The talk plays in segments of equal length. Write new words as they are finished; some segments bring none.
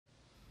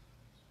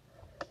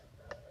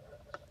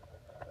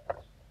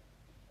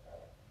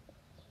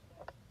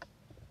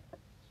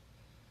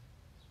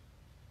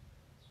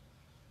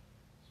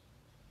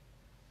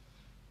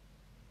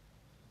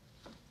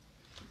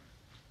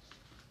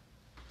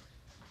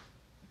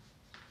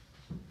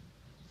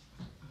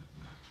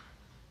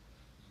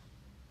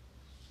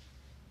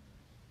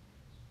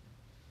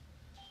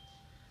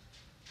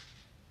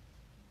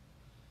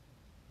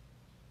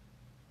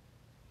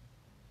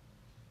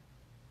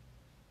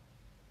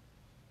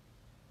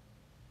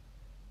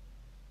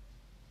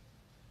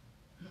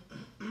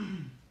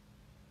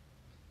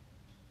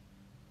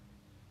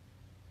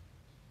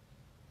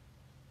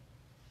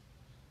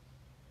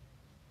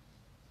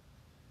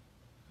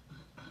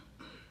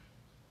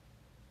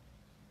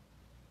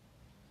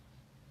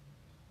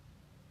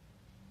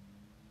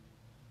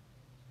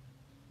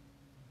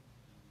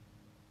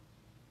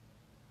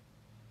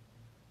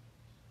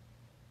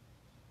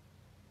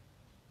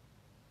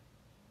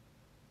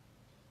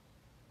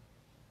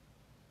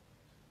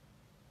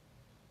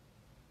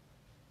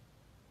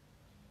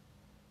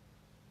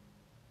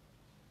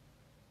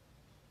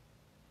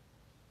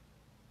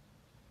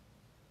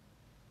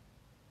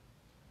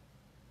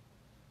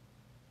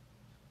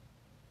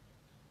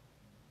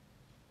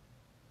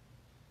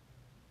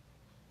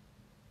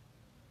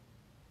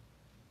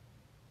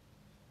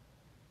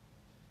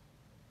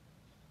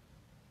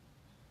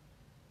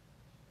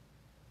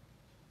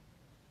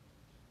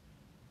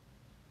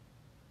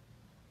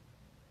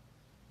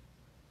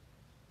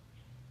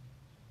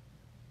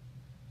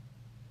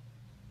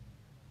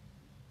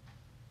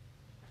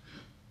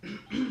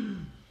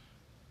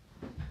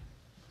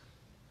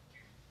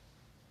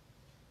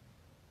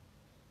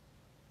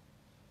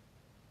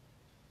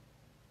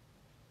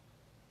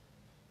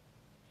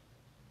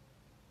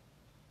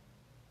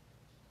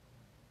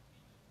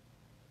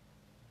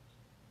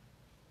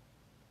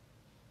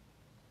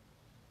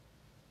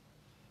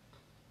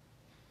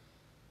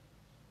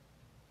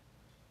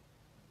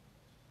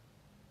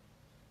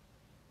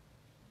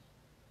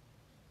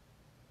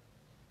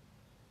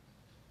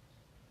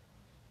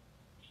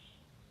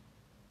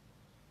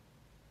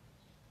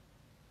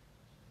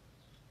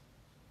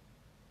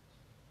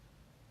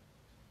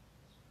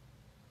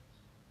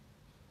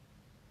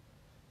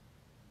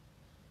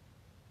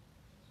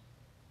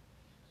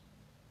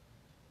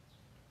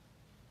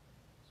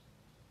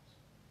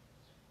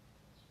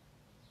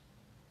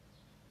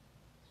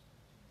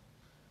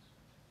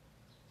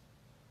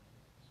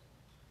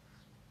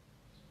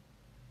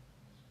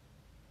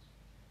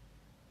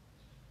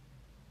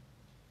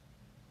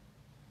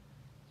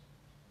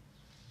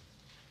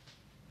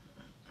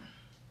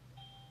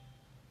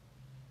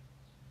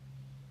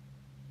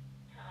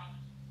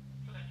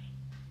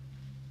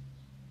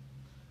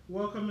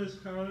Welcome, Ms.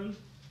 Karen,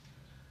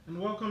 and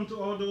welcome to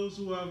all those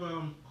who have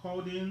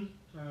called in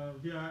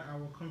via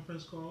our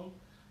conference call.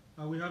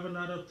 We have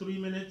another 3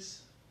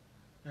 minutes,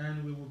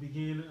 and we will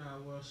begin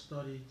our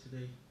study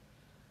today.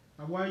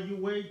 While you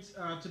wait,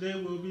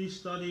 today we'll be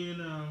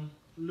studying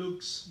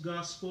Luke's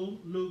Gospel,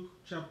 Luke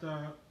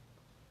chapter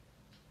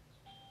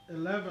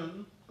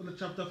 15,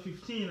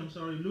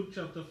 Luke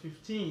chapter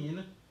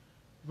 15,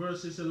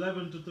 verses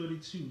 11 to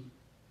 32.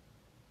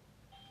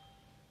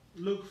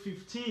 Luke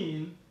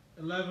 15,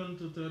 11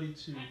 to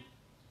 32.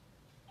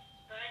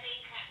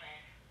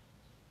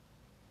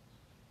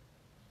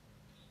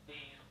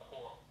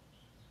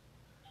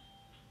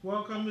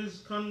 Welcome,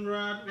 Ms.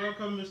 Conrad.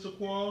 Welcome, Mr.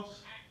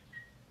 Quarles.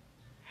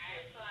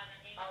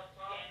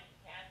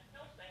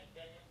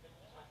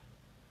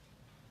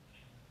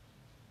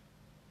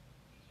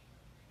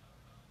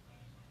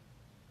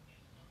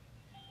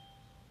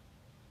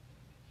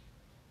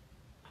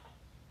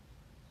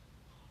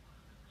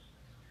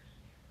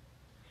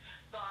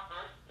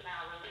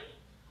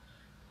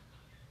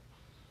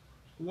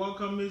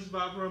 Welcome, Ms.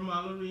 Barbara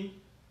Mallory.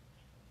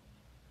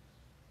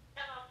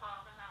 Hello,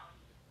 Father. How are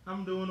you?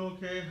 I'm doing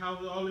okay. How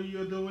are all of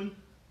you doing?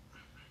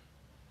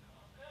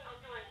 Good. I'm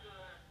doing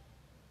good.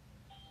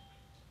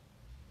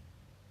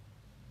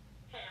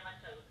 Hey, my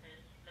chosen,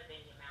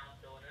 Lavinia Mal's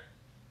daughter.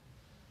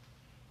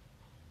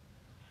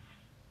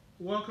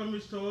 Welcome,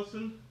 Ms.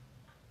 Tolson.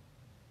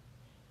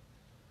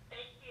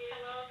 Thank you.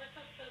 Hello, this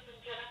is Susan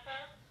Jennifer.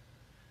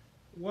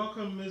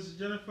 Welcome, Ms.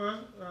 Jennifer.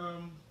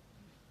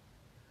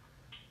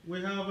 We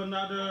have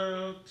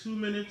another 2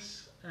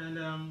 minutes,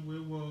 and we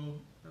will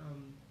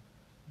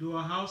do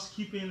our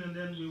housekeeping, and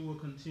then we will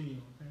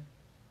continue, okay?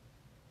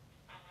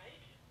 All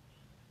right.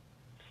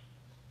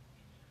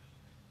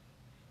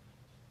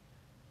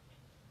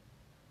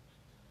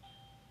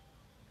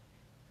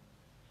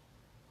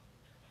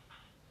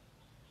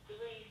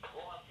 Louise,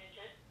 call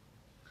attention.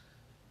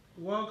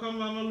 Welcome,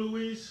 Mama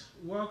Louise.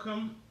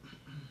 Welcome.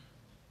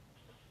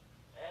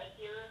 Thank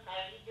you. How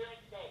are you doing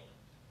today?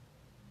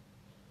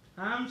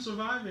 I'm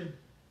surviving.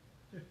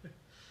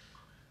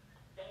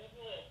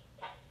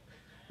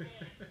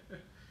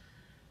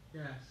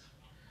 Yes.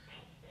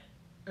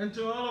 And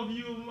to all of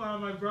you,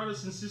 my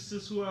brothers and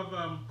sisters who have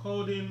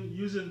called in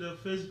using the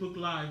Facebook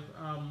Live,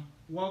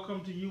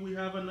 welcome to you. We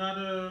have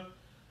another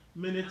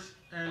minute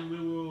and we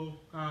will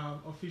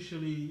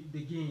officially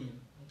begin.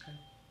 Okay.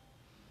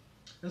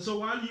 And so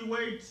while you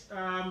wait,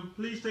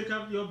 please take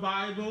up your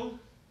Bible.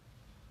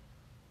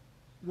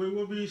 We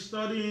will be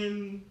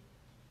studying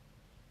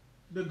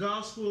the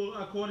Gospel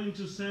according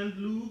to St.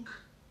 Luke.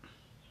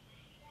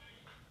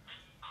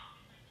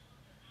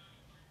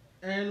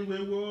 And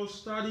we will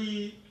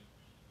study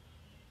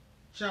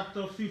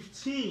chapter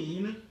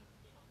 15.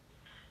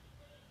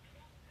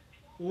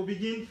 We'll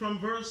begin from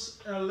verse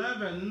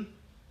 11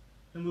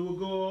 and we will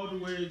go all the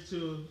way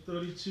to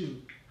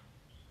 32.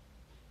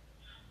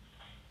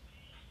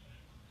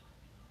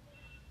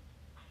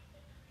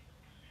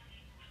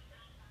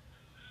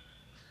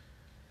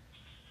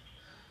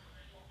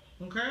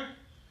 Okay?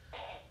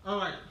 All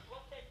right.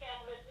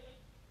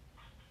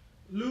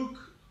 Luke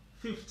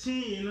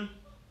 15,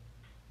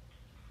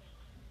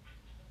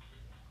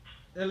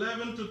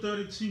 11 to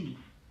 32.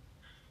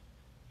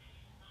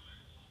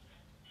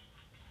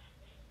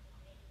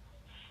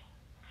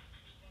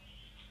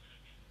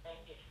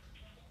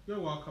 You're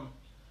welcome.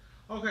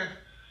 Okay.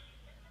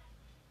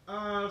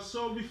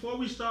 So before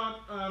we start,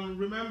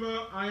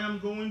 remember I am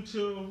going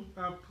to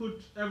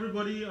put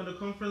everybody on the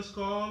conference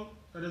call.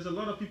 There's a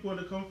lot of people on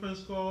the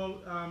conference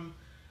call.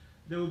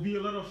 There will be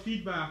a lot of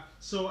feedback.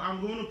 So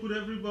I'm going to put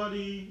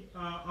everybody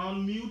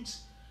on mute.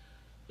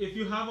 If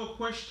you have a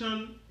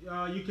question,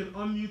 you can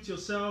unmute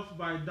yourself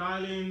by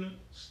dialing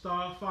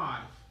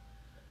 *5.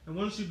 And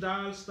once you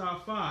dial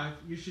 *5,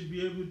 you should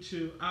be able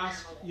to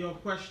ask your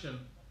question.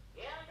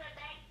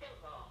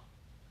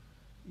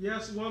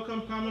 Yes,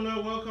 welcome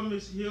Pamela, welcome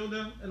Ms.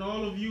 Hilda, and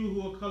all of you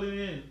who are calling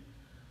in.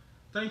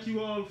 Thank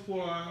you all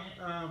for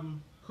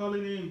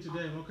calling in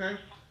today, okay?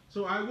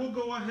 So I will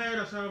go ahead,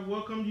 as I have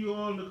welcomed you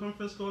all on the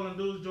conference call and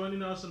those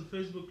joining us on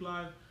Facebook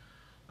Live.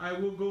 I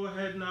will go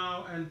ahead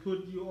now and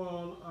put you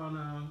all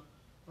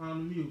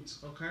on mute,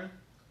 okay?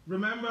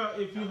 Remember,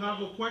 if you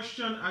have a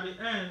question at the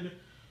end,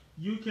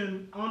 you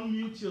can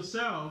unmute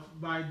yourself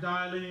by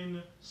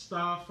dialing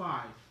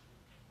 *5.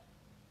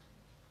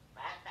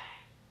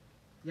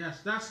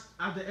 Yes, that's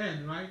at the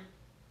end, right?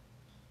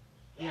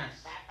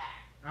 Yes.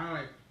 All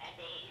right.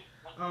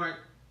 All right.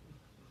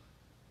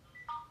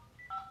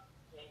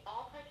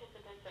 All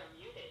participants are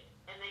muted,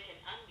 and they can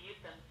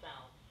unmute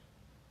themselves.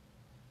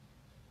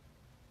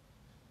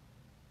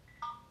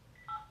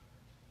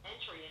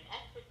 Entry and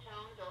exit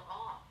tones are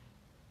off.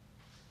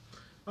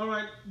 All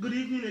right. Good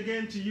evening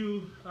again to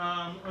you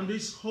on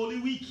this Holy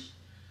Week,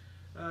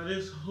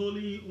 this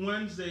Holy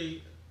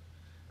Wednesday,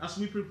 as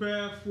we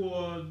prepare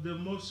for the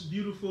most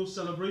beautiful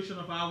celebration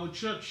of our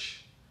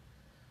church.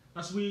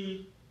 As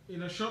we,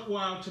 in a short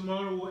while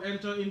tomorrow, will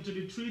enter into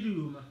the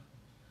Triduum,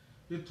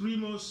 the three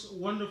most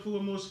wonderful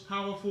and most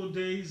powerful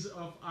days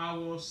of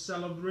our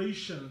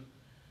celebration.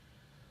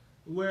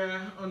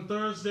 where on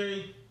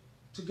Thursday,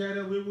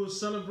 together we will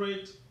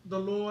celebrate the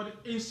Lord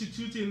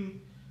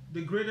instituting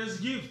the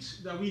greatest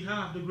gift that we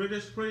have, the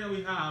greatest prayer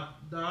we have,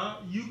 the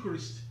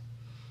Eucharist.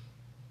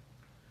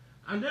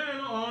 And then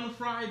on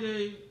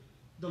Friday,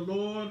 the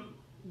Lord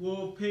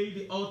will pay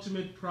the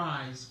ultimate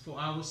price for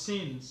our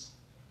sins.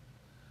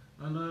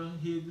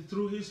 And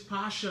through his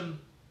passion,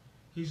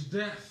 his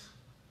death,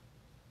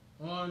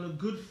 on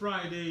Good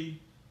Friday,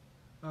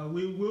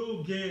 we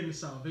will gain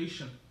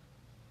salvation.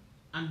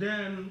 And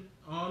then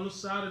on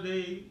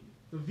Saturday,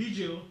 the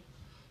vigil,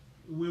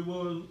 we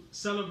will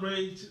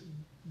celebrate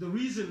the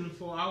reason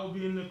for our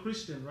being a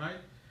Christian, right?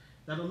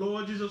 That the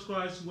Lord Jesus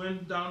Christ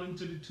went down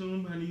into the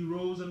tomb and he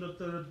rose on the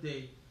third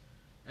day.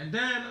 And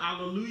then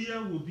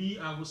Alleluia will be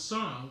our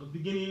song,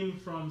 beginning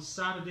from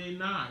Saturday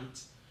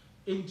night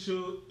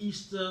into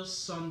Easter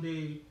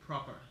Sunday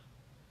proper.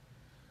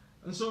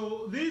 And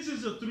so this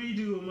is the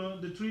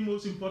three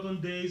most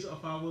important days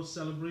of our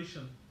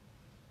celebration.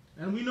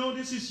 And we know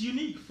this is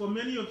unique. For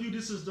many of you,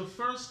 this is the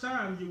first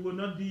time you will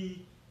not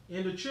be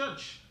in the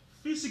church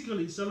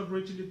physically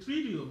celebrating the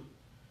Triduum.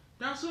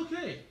 That's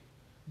okay.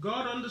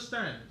 God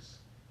understands.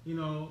 You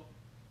know,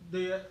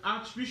 the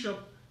Archbishop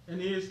and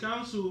his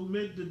council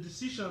made the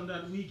decision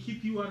that we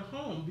keep you at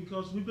home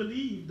because we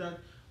believe that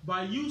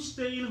by you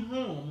staying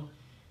home,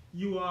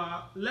 you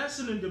are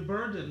lessening the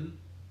burden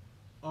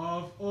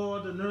of all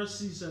the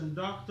nurses and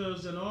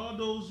doctors and all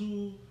those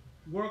who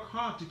work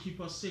hard to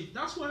keep us safe.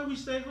 That's why we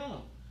stay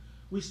home.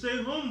 We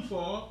stay home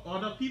for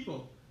other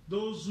people,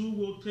 those who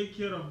will take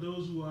care of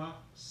those who are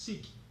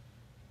sick,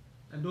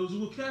 and those who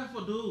will care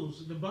for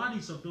the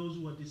bodies of those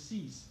who are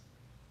deceased.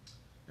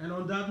 And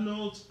on that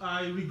note,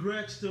 I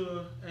regret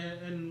to,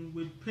 and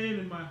with pain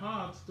in my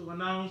heart, to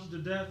announce the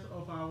death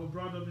of our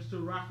brother,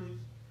 Mr. Ratif.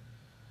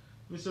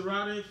 Mr.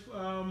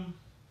 Ratif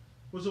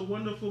was a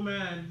wonderful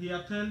man. He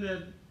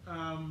attended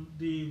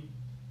the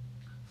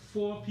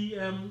 4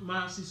 p.m.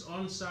 masses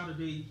on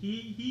Saturday.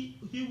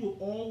 He will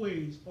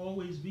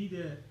always be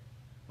there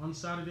on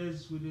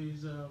Saturdays with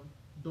his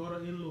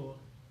daughter-in-law,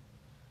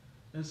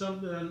 and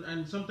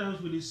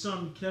sometimes with his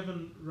son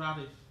Kevin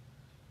Ratif.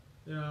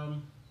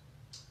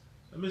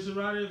 Mr.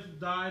 Ratif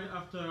died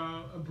after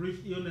a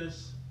brief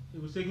illness. He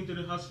was taken to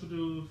the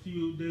hospital a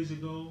few days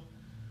ago,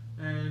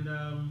 and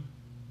on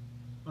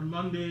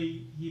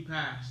Monday he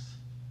passed.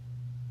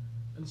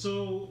 And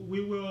so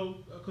we will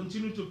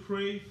continue to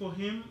pray for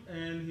him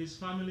and his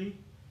family.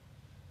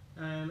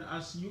 And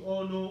as you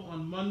all know,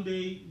 on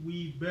Monday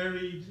we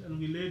buried and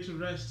we laid to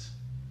rest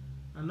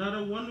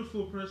another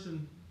wonderful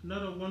person,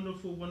 another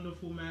wonderful,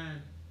 wonderful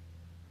man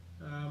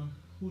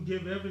who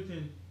gave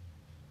everything,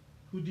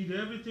 who did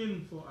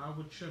everything for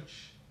our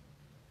church,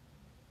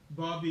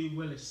 Bobby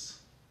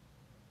Willis.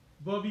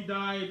 Bobby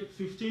died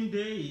 15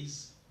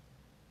 days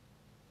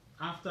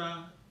after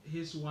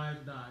his wife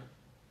died.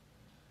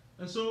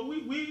 And so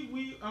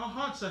our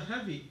hearts are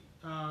heavy.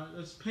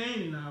 There's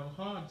pain in our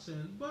hearts,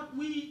 but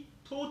we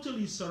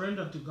totally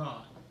surrender to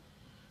God,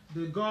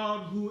 the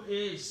God who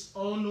is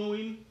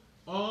all-knowing,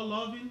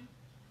 all-loving,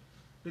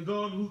 the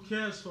God who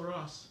cares for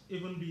us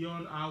even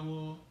beyond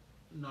our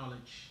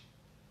knowledge.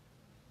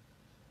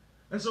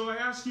 And so I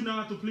ask you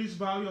now to please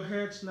bow your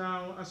heads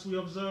now as we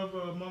observe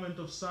a moment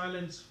of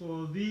silence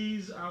for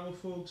these our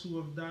folks who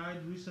have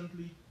died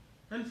recently,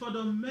 and for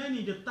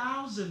the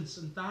thousands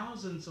and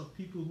thousands of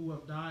people who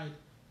have died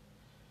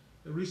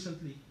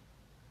recently.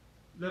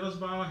 Let us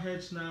bow our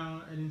heads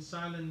now, and in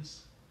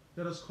silence,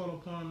 let us call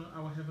upon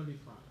our Heavenly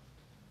Father.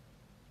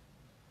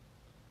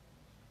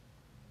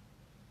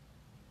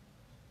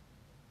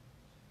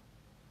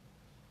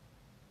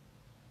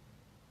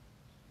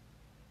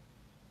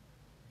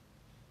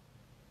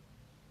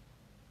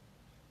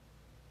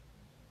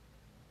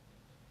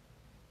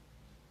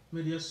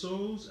 May their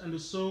souls and the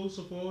souls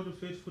of all the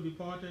faithful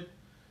departed,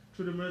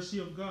 through the mercy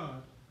of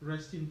God,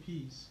 rest in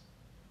peace.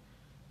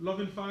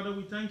 Loving Father,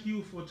 we thank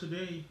you for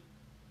today.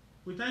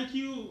 We thank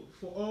you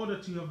for all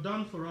that you have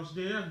done for us.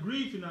 There are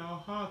grief in our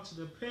hearts,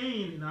 the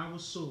pain in our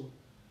soul,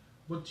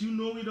 but you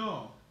know it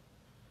all.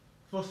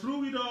 For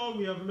through it all,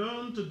 we have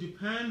learned to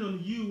depend on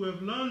you. We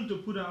have learned to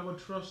put our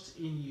trust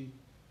in you.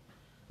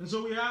 And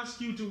so we ask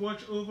you to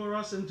watch over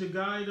us and to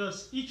guide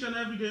us each and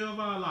every day of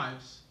our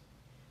lives.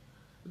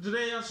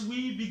 Today, as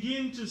we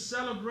begin to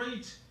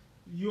celebrate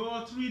your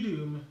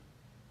Triduum,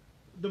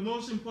 the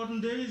most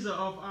important days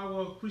of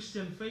our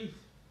Christian faith,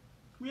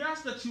 we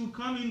ask that you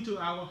come into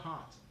our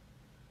heart.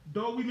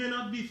 Though we may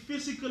not be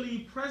physically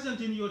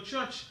present in your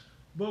church,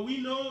 but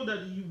we know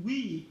that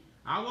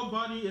our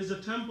body is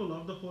a temple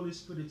of the Holy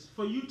Spirit.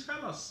 For you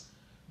tell us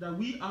that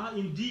we are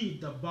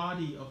indeed the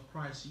body of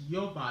Christ,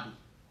 your body.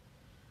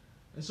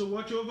 And so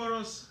watch over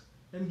us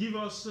and give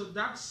us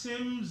that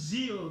same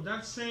zeal,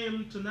 that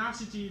same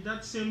tenacity,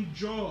 that same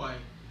joy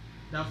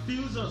that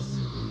fills us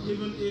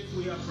even if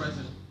we are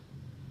present.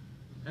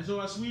 And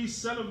so as we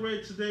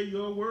celebrate today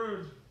your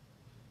word,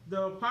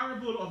 the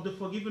parable of the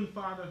forgiven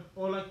father,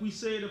 or like we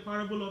say, the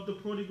parable of the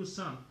prodigal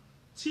son,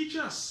 teach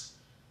us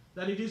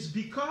that it is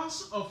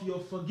because of your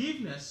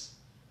forgiveness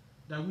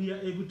that we are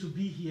able to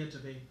be here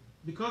today.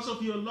 because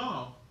of your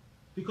love,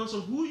 because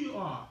of who you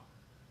are,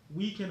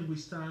 we can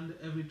withstand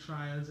every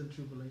trials and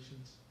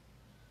tribulations.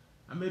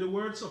 And may the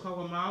words of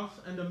our mouth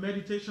and the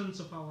meditations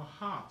of our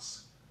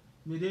hearts,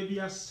 may they be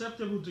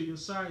acceptable to your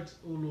sight,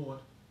 O Lord,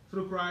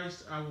 through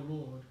Christ our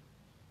Lord.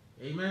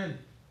 Amen.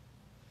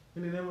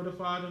 In the name of the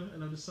Father,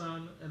 and of the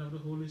Son, and of the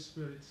Holy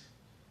Spirit.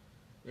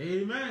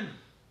 Amen.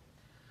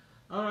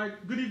 All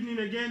right, good evening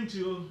again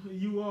to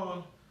you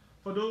all.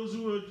 For those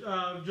who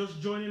are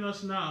just joining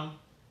us now,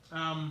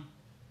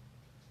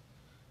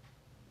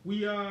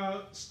 we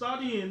are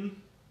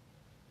studying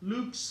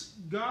Luke's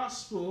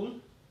Gospel,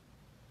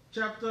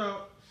 chapter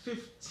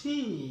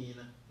 15.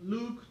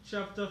 Luke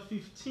chapter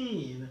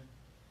 15.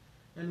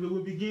 And we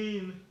will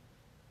begin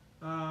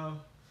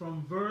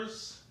from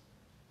verse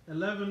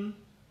 11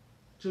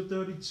 to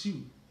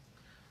 32.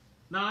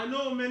 Now, I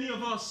know many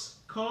of us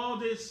call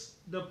this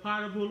the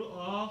parable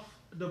of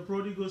the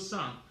prodigal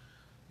son.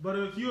 But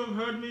if you have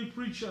heard me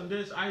preach on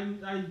this,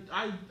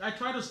 I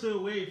try to stay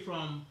away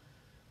from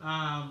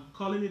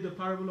calling it the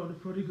parable of the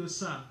prodigal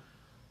son.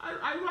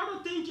 I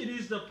rather think it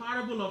is the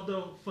parable of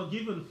the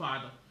forgiven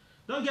father.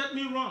 Don't get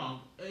me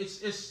wrong.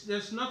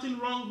 There's nothing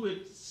wrong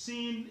with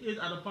seeing it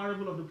as a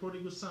parable of the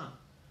prodigal son.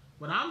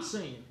 But I'm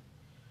saying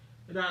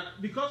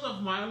that because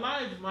of my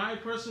life, my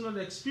personal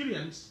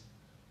experience,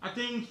 I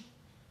think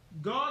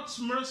God's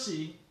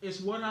mercy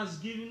is what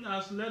has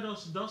led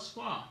us thus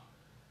far.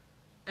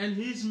 And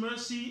his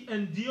mercy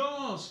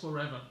endures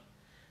forever.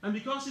 And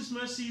because his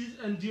mercy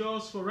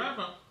endures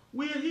forever,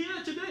 we are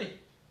here today.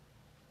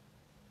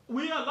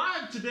 We are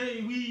alive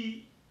today.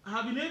 We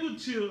have been able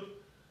to,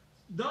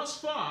 thus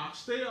far,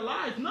 stay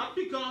alive, not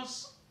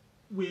because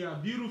we are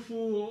beautiful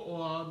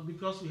or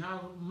because we have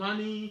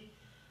money,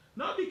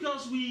 not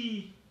because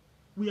we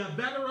are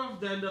better off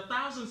than the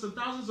thousands and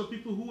thousands of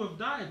people who have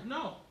died.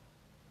 No.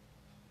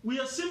 We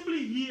are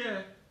simply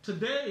here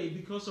today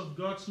because of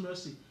God's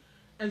mercy.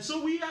 And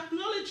so we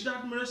acknowledge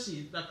that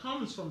mercy that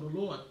comes from the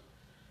Lord.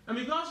 And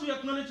because we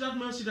acknowledge that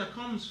mercy that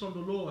comes from the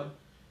Lord,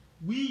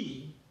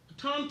 we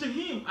turn to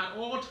him at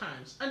all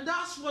times. And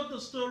that's what the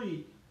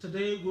story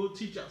today will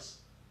teach us.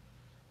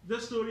 The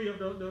story of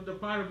the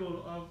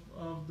parable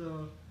of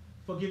the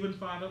forgiven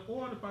father,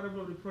 or the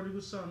parable of the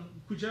prodigal son,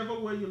 whichever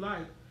way you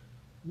like,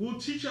 will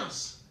teach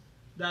us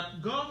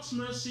that God's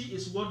mercy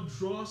is what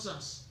draws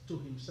us to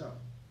himself.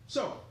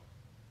 So,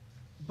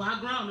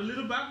 background, a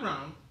little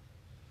background.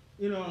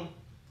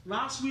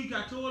 Last week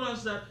I told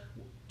us that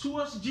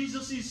towards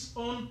Jesus'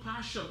 own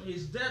passion,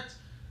 his death,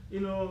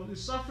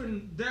 his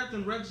suffering, death,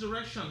 and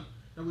resurrection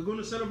that we're going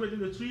to celebrate in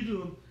the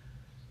Triduum,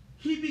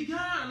 he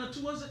began,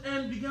 towards the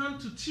end, began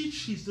to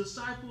teach his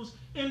disciples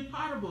in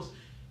parables.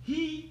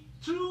 He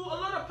threw a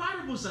lot of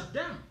parables at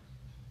them.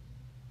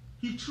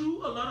 We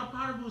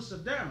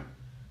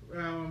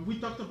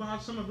talked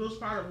about some of those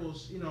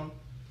parables,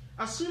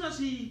 As soon as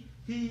he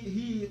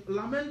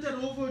lamented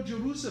over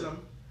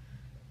Jerusalem,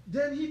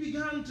 then he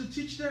began to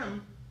teach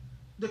them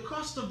the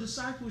cost of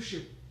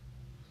discipleship.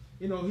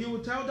 He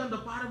would tell them the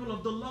parable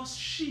of the lost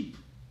sheep,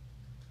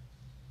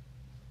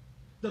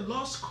 the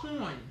lost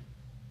coin,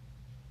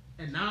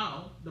 and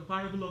now the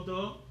parable of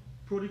the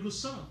prodigal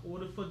son, or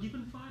the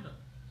forgiven father.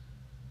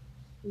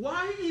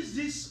 Why is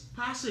this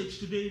passage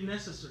today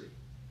necessary?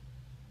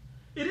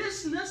 It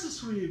is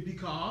necessary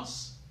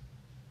because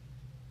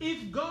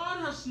if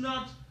God has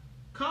not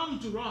come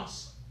to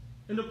us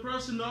in the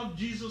person of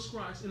Jesus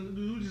Christ, and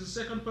who is the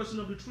second person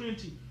of the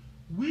Trinity,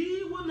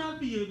 we will not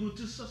be able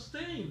to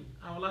sustain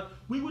our life.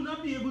 We will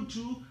not be able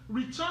to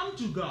return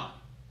to God.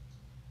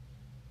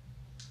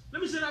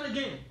 Let me say that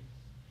again.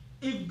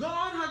 If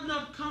God had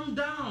not come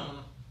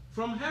down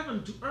from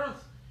heaven to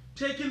earth,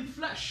 taken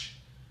flesh,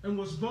 and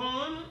was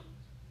born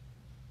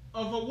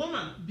of a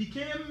woman,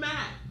 became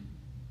man,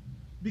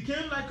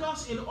 became like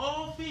us in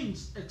all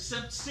things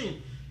except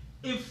sin,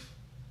 if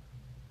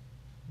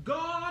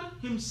God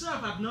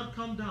himself had not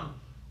come down,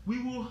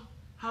 we will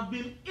have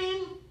been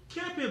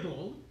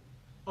incapable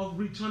of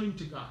returning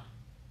to God.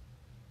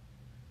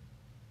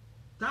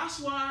 That's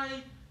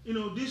why,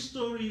 this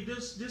story,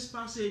 this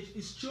passage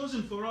is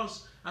chosen for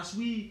us as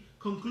we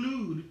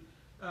conclude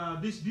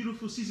this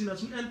beautiful season,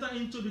 as we enter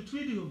into the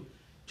Triduum.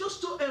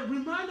 Just a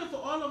reminder for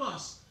all of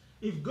us,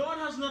 if God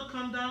has not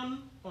come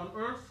down on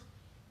earth,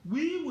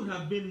 we would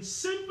have been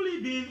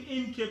simply being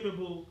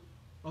incapable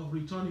of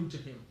returning to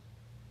him.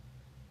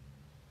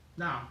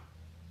 Now,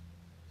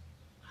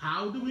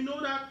 how do we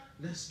know that?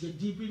 Let's get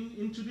deep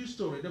into this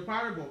story, the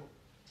parable.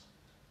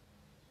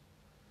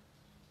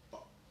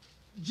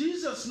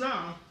 Jesus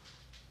now,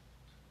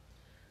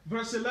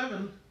 verse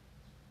 11,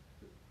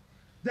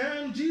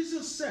 then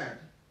Jesus said,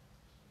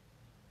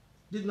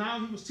 now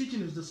he was teaching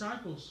his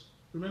disciples.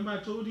 Remember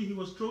I told you he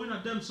was throwing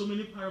at them so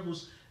many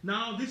parables.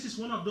 Now this is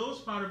one of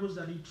those parables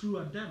that he threw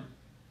at them.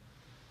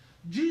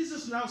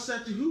 Jesus now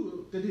said to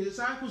who? The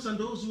disciples and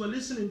those who were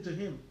listening to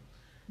him.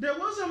 There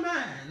was a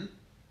man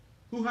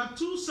who had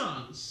 2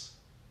 sons.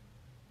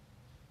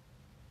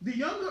 The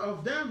younger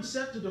of them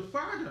said to the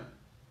father,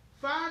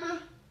 Father,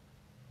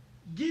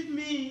 give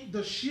me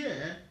the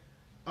share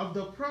of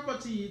the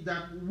property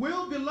that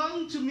will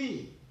belong to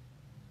me.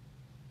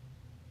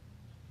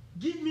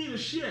 Give me the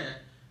share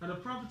of the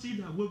property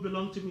that will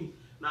belong to me.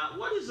 Now,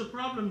 what is the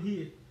problem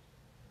here?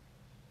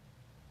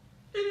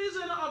 It is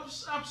an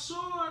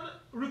absurd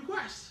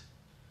request.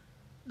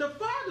 The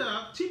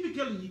father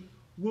typically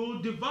will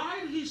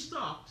divide his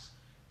stocks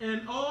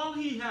and all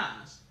he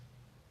has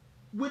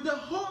with the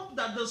hope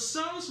that the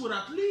sons would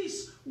at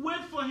least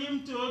wait for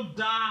him to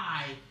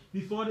die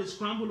before they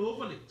scramble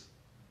over it.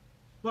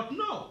 But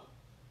no.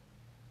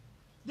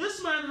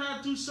 This man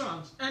had 2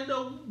 sons, and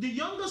the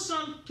younger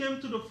son came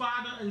to the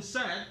father and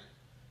said,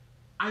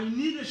 I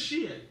need a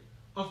share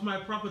of my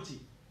property.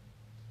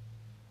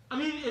 I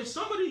mean, if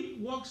somebody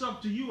walks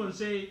up to you and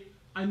say,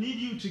 I need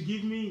you to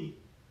give me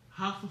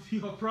half of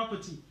your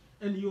property,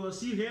 and you are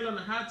still hale and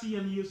hearty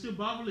and you're still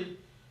bubbling,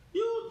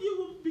 you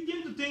will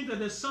begin to think that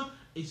there's some,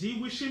 is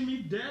he wishing me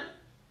dead?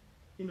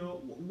 You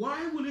know,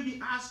 why will he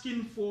be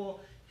asking for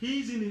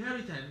his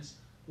inheritance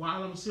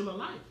while I'm still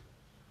alive?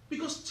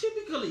 Because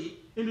typically,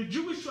 in the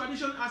Jewish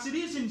tradition, as it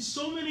is in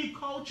so many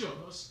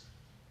cultures,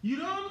 you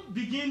don't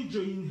begin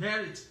to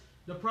inherit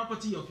the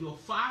property of your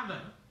father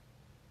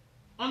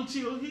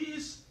until he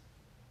is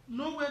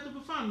nowhere to be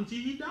found, until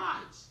he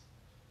dies.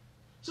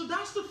 So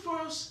that's the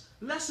first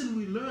lesson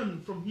we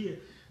learn from here,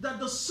 that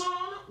the son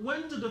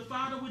went to the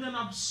father with an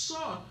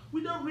absurd,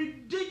 with a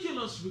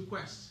ridiculous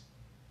request.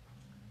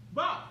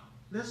 But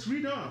let's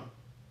read on.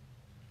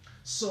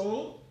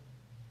 So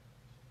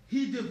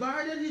he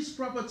divided his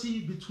property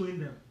between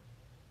them.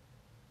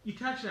 You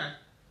catch that?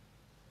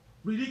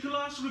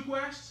 Ridiculous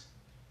request.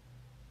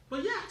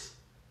 But yet,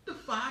 the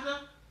father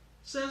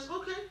says,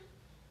 okay.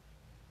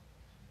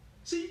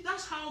 See,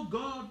 that's how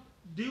God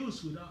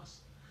deals with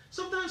us.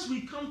 Sometimes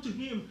we come to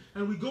him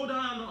and we go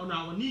down on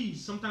our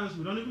knees. Sometimes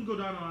we don't even go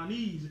down on our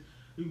knees.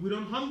 We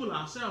don't humble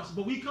ourselves.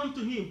 But we come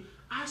to him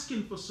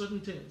asking for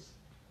certain things.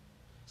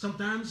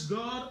 Sometimes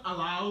God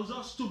allows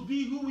us to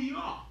be who we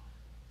are.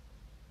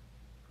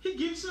 He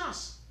gives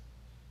us.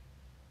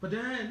 But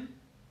then,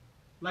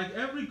 like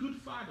every good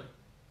father,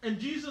 and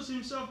Jesus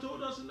himself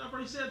told us in that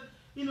part, he said,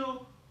 you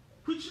know,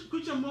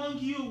 which among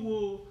you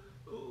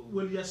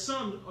will their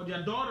son or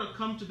their daughter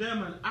come to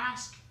them and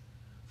ask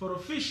for a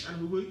fish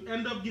and we will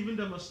end up giving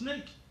them a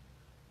snake?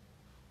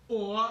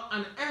 Or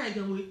an egg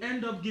and we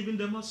end up giving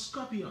them a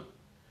scorpion?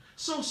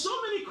 So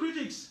many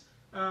critics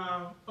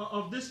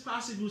of this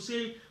passage will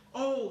say,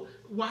 oh,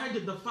 why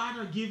did the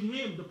father give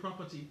him the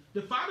property?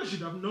 The father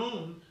should have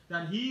known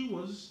that he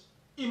was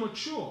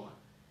immature,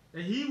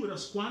 that he would have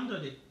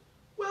squandered it.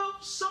 Well,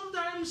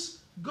 sometimes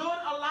God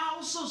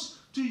allows us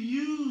to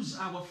use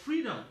our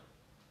freedom.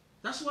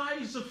 That's why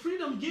it's a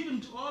freedom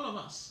given to all of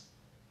us.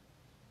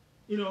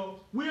 You know,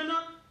 we are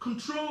not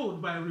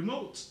controlled by a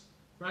remote,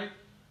 right?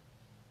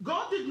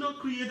 God did not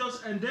create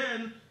us and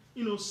then,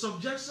 you know,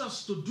 subjects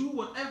us to do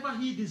whatever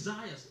he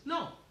desires.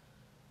 No.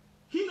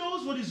 He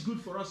knows what is good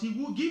for us. He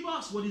will give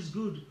us what is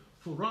good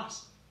for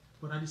us.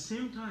 But at the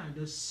same time,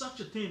 there's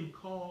such a thing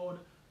called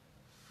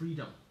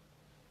freedom.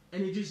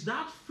 And it is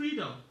that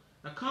freedom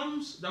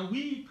that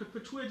we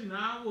perpetuate in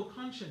our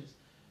conscience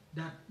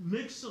that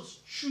makes us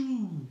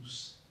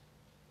choose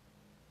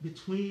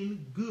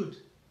between good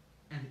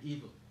and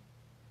evil.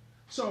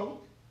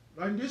 So,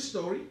 in this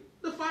story,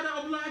 the father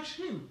obliged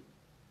him.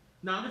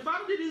 Now, the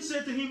father didn't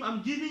say to him,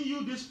 I'm giving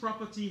you this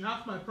property,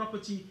 half my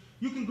property,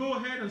 you can go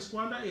ahead and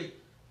squander it.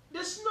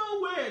 There's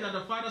no way that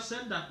the father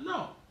said that.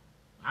 No,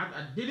 I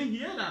didn't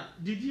hear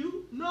that. Did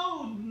you?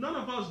 No, none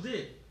of us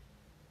did.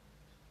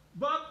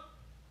 But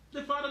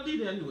the father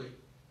did anyway.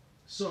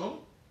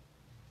 So,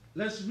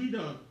 let's read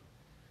on.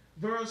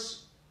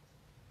 Verse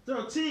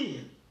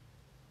 13.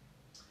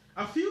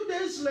 A few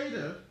days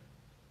later,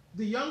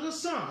 the younger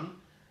son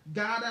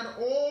gathered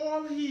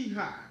all he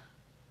had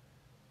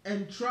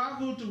and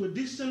traveled to a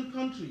distant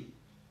country.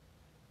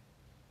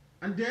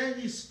 And there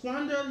he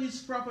squandered his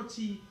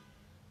property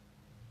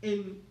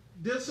in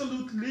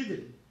dissolute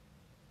living.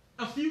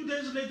 A few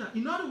days later,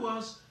 in other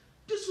words,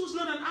 this was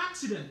not an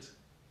accident.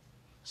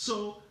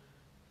 So,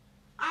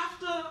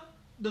 after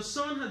the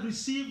son had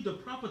received the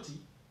property,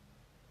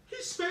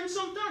 he spent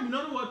some time. In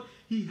other words,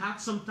 he had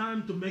some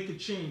time to make a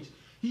change.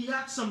 He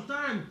had some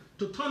time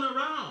to turn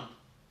around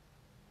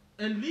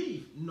and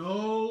leave.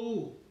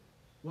 No.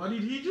 What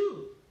did he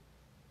do?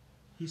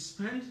 He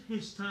spent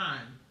his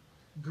time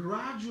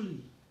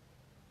gradually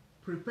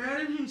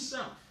preparing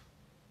himself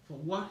for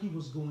what he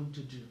was going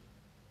to do.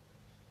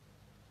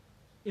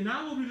 In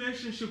our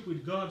relationship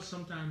with God,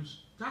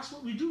 sometimes that's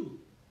what we do.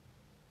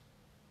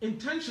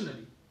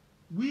 Intentionally.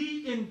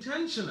 We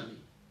intentionally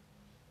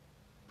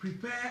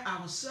prepare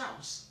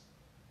ourselves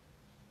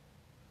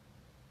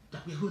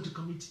that we're going to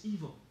commit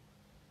evil.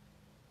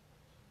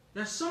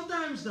 There's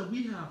sometimes that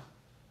we have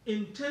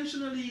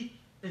intentionally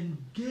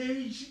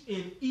engaged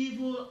in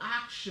evil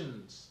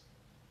actions.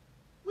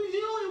 We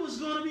knew it was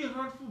going to be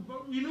hurtful,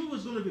 but we knew it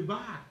was going to be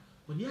bad.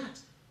 But yet,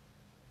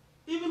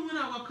 even when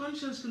our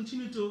conscience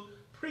continued to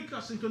prick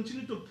us and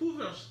continue to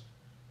push us,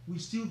 we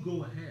still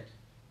go ahead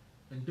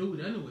and do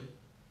it anyway.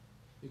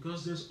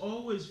 Because there's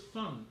always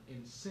fun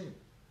in sin.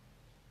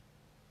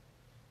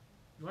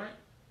 Right?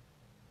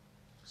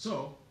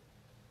 So,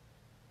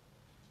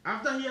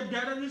 after he had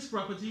gathered his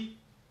property,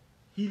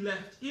 he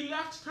left. He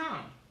left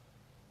town.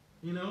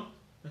 You know,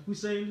 like we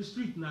say in the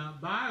street now,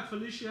 bye,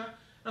 Felicia.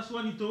 That's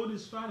what he told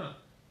his father.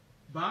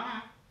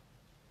 Bye.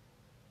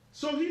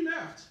 So he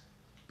left.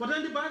 But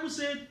then the Bible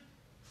said,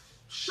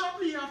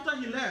 shortly after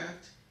he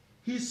left,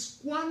 he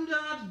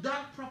squandered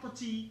that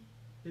property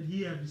that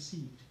he had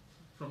received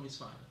from his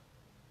father.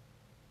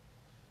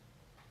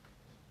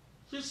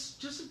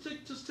 Just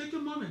take a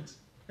moment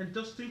and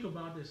just think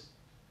about this.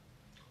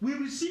 We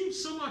receive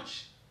so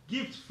much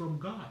gift from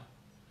God.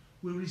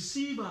 We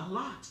receive a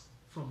lot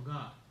from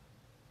God.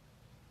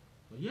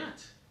 But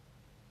yet,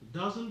 it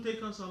doesn't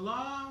take us a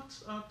lot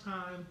of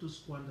time to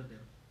squander them.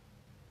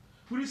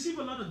 We receive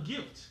a lot of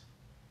gift.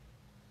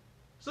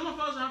 Some of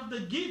us have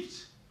the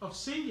gift of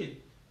singing,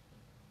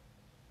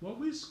 but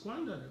we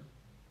squander them.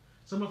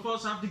 Some of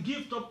us have the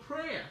gift of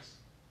prayers.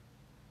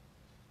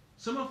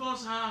 Some of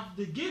us have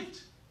the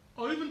gift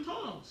or even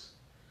tongues.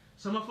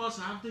 Some of us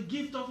have the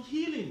gift of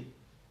healing.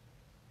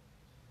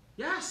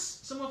 Yes,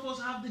 some of us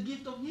have the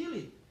gift of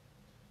healing.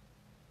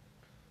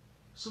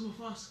 Some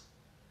of us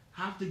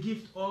have the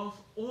gift of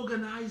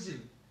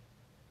organizing,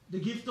 the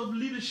gift of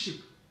leadership.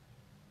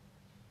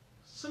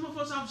 Some of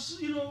us have,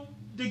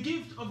 the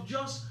gift of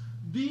just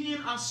being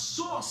a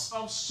source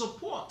of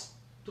support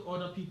to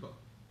other people.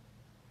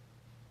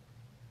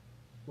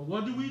 But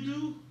what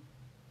do?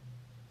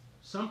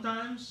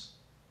 Sometimes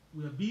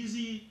we are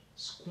busy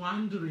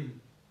squandering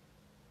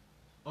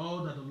all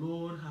that the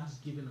Lord has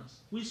given us.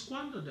 We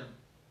squander them.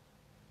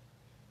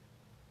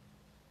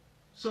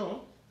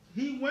 So,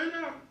 he went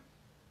out.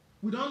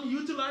 We don't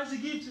utilize the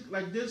gift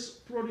like this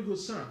prodigal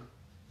son.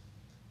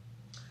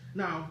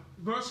 Now,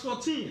 verse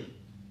 14.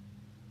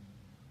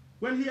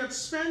 When he had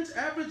spent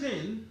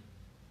everything,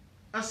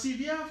 a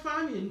severe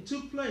famine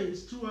took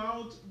place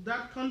throughout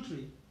that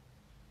country,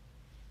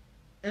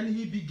 and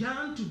he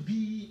began to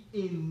be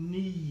in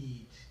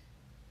need.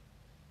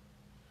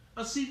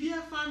 A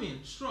severe famine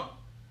struck.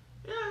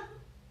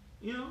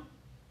 Yeah,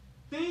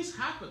 things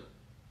happen.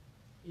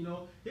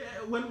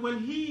 When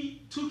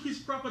he took his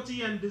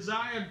property and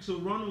desired to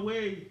run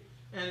away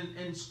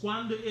and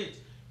squander it,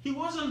 he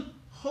wasn't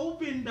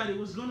hoping that it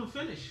was going to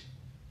finish.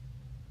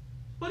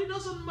 But it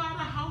doesn't matter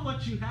how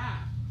much you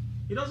have.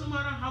 It doesn't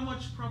matter how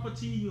much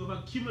property you have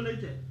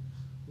accumulated.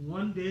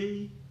 One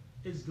day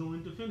it's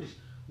going to finish.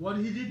 What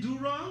did he do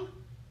wrong?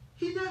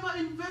 He never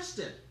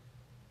invested.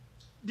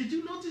 Did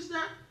you notice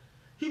that?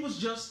 He was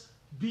just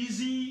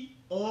busy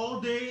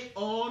all day,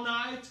 all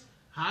night,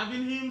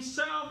 having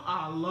himself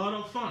a lot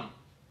of fun.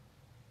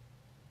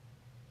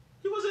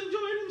 He was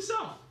enjoying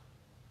himself.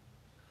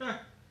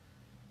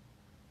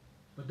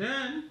 But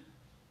then,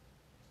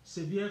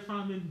 severe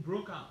famine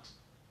broke out.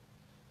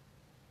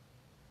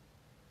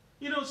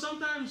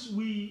 Sometimes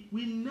we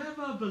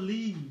never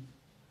believe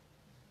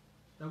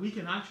that we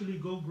can actually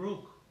go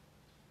broke.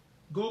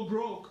 Go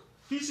broke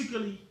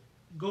physically,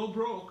 go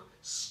broke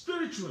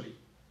spiritually.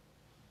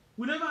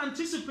 We never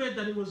anticipate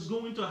that it was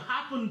going to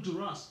happen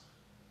to us.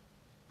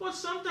 But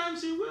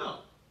sometimes it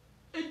will.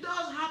 It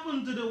does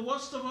happen to the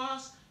worst of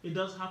us. It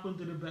does happen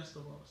to the best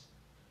of us.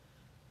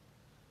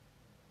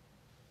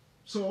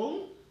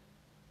 So,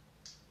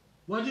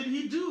 what did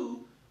he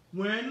do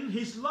when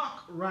his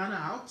luck ran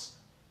out?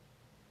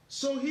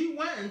 So he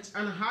went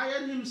and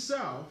hired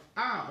himself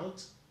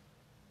out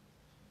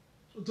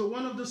to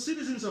one of the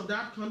citizens of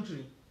that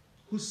country,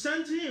 who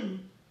sent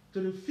him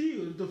to the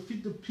field to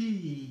feed the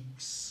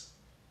pigs.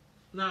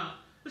 Now,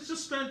 let's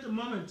just spend a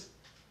moment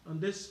on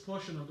this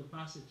portion of the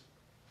passage.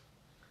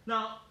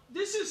 Now,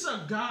 this is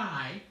a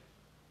guy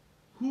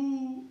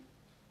who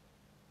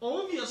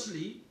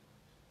obviously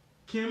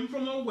came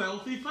from a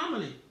wealthy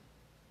family.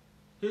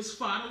 His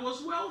father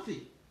was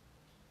wealthy.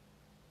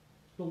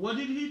 But what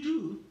did he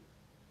do?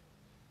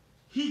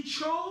 He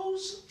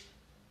chose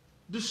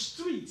the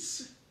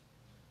streets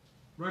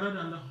rather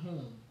than the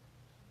home.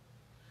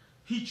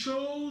 He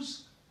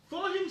chose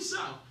for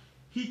himself.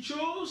 He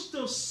chose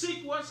to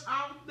seek what's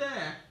out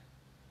there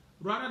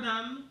rather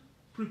than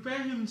prepare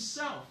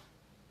himself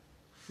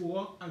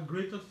for a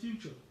greater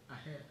future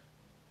ahead.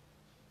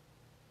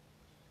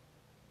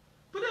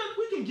 But then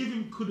we can give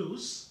him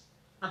kudos.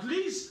 At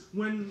least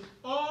when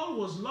all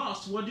was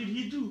lost, what did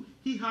he do?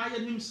 He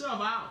hired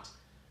himself out.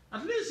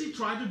 At least he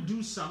tried to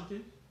do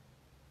something.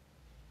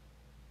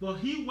 But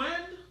he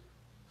went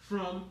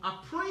from a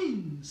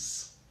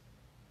prince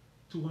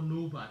to a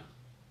nobody.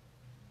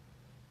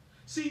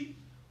 See,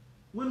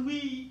 when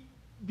we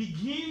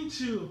begin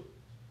to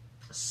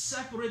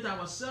separate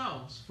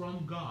ourselves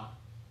from God,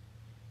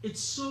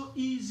 it's so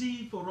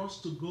easy for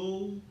us to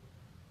go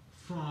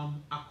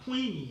from a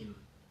queen,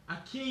 a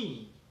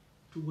king,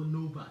 to a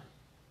nobody.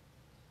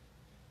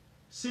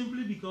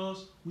 Simply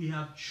because we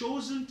have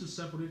chosen to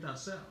separate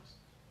ourselves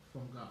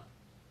from God.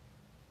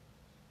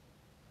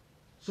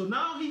 So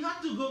now he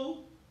had to go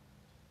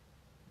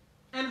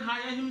and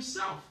hire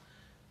himself.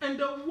 And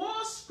the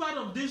worst part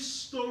of this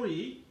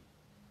story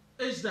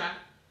is that,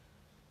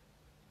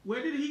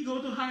 where did he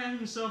go to hire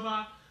himself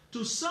out?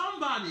 To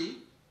somebody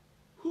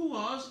who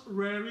was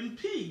rearing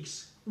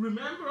pigs.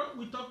 Remember,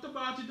 we talked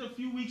about it a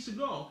few weeks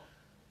ago.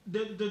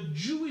 The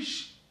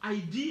Jewish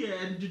idea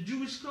and the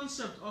Jewish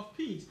concept of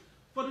pigs.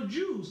 For the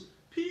Jews,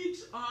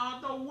 pigs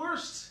are the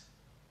worst.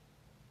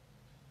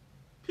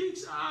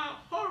 Pigs are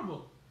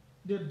horrible.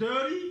 They're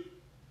dirty.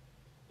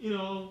 You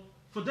know,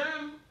 for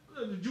them,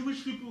 the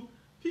Jewish people,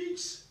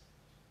 pigs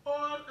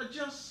are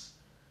just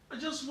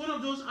one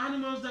of those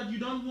animals that you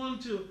don't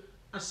want to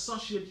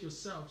associate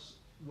yourselves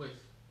with.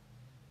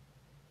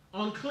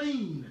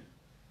 Unclean.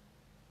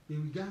 They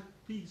regard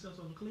pigs as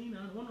unclean,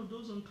 one of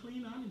those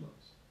unclean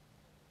animals.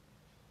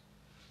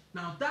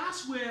 Now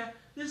that's where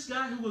this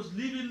guy who was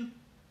living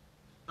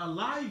a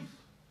life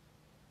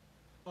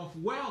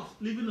of wealth,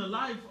 living a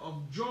life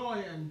of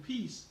joy and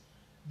peace,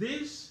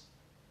 this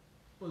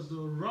was the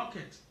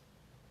rocket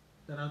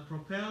that had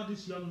propelled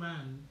this young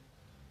man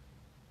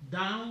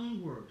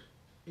downward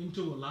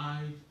into a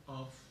life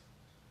of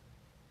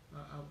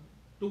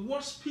the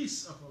worst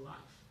piece of a life,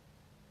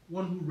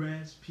 one who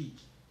rears pig.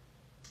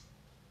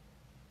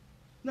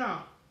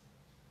 Now,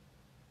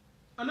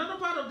 another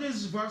part of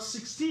this verse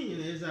 16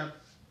 is that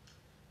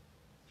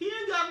he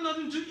ain't got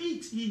nothing to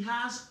eat. He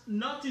has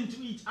nothing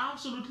to eat,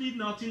 absolutely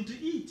nothing to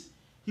eat.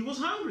 He was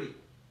hungry.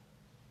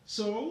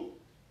 So,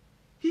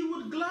 he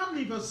would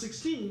gladly, verse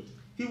 16,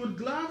 he would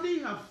gladly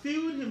have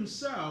filled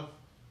himself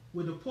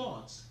with the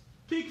pods,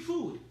 pig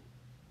food.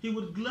 He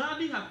would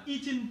gladly have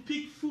eaten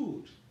pig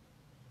food.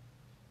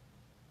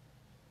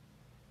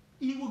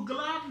 He would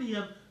gladly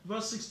have,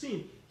 verse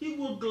 16, he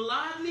would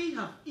gladly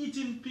have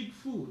eaten pig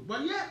food.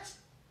 But yet,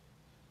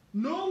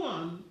 no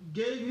one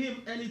gave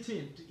him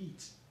anything to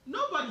eat.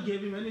 Nobody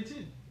gave him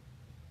anything.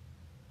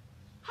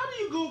 How do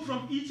you go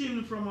from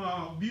eating from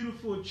a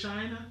beautiful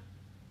china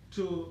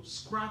to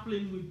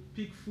scrapping with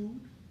pig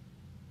food?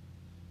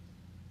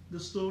 The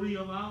story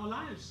of our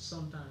lives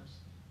sometimes.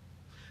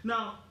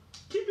 Now,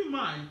 keep in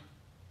mind,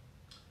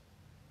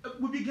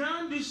 we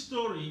began this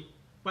story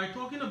by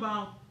talking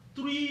about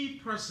three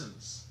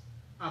persons,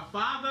 a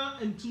father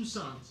and two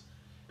sons.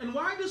 And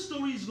while this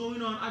story is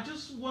going on, I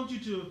just want you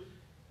to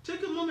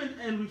take a moment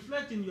and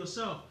reflect in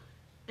yourself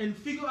and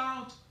figure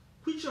out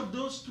which of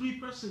those three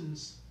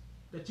persons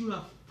that you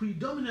have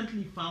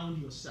predominantly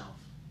found yourself,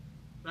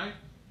 right?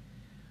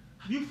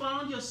 Have you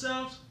found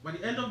yourselves, by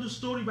the end of the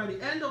story, by the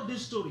end of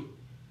this story,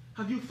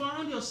 have you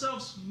found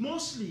yourselves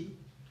mostly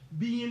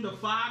being the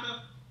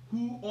father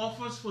who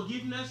offers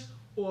forgiveness,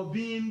 or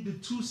being the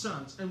two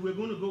sons? And we're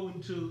going to go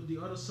into the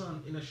other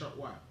son in a short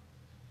while.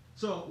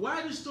 So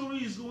while the story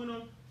is going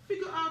on,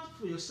 figure out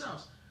for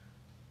yourselves,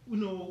 you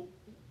know,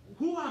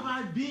 who have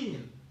I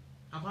been?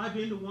 Have I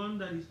been the one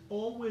that is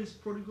always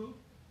prodigal?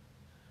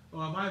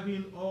 Or have I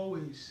been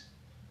always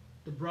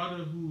the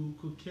brother who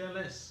could care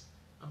less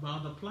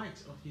about the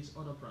plight of his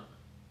other brother?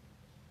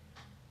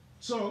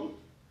 So,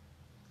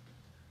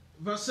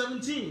 verse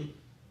 17,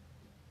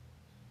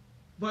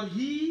 but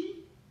he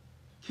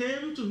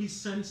came to his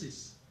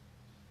senses.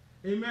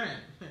 Amen.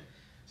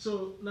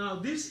 So now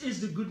this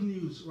is the good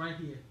news right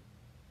here.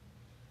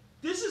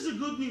 This is the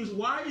good news.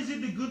 Why is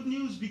it the good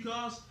news?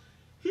 Because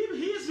he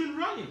has been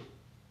running.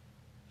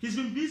 He's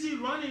been busy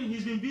running.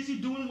 He's been busy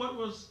doing what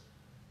was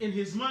in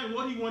his mind,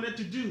 what he wanted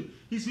to do.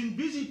 He's been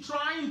busy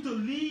trying to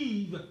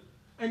live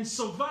and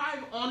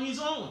survive on his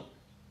own.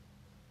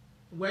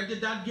 Where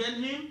did that get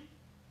him?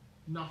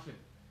 Nothing.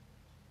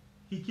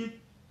 He kept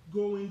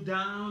going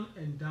down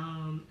and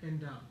down and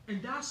down.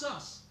 And that's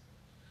us.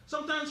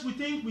 Sometimes we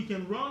think we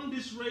can run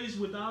this race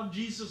without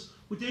Jesus.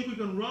 We think we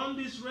can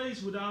run this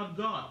race without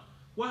God.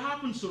 What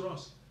happens to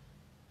us?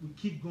 We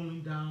keep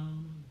going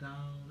down,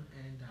 down,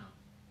 and down.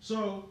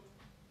 So,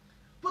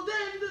 but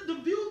then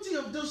the beauty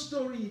of this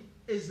story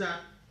is that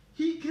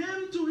he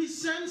came to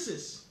his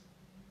senses.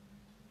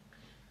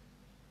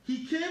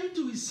 He came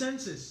to his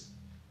senses.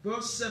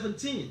 Verse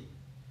 17.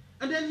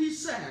 And then he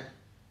said,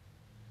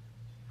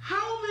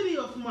 how many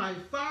of my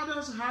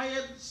father's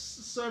hired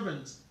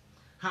servants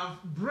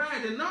have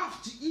bread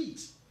enough to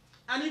eat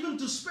and even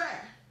to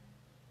spare?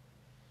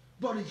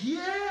 But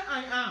here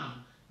I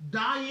am,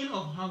 dying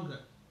of hunger.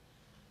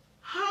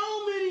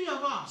 How many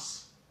of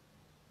us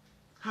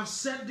have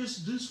said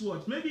these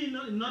words? Maybe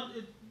not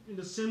in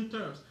the same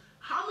terms.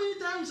 How many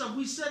times have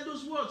we said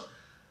those words?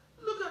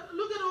 Look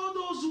at all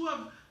those who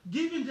have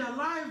given their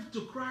life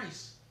to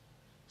Christ.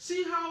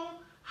 See how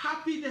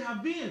happy they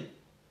have been.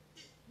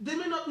 They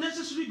may not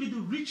necessarily be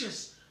the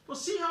richest, but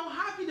see how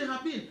happy they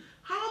have been.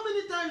 How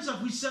many times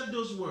have we said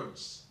those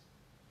words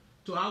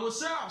to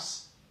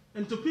ourselves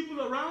and to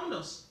people around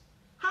us?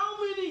 How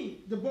many,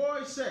 the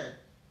boy said,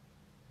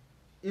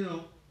 you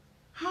know,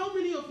 how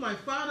many of my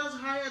father's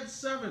hired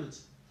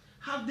servants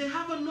have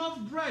enough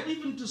bread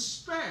even to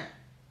spare?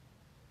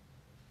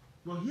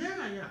 Well, here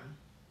I am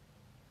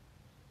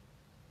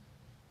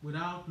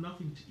without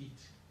nothing to eat.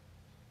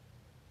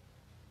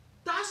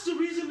 That's the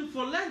reason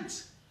for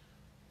Lent.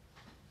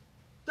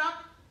 That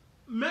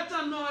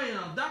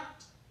metanoia,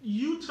 that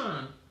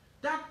U-turn,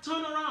 that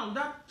turnaround,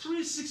 that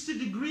 360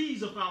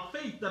 degrees of our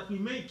faith that we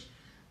make,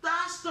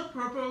 that's the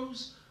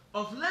purpose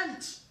of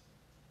Lent.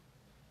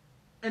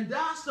 And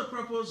that's the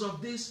purpose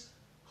of this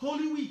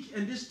Holy Week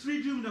and this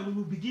Triduum that we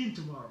will begin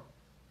tomorrow.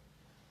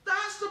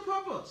 That's the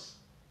purpose.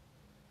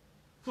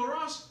 For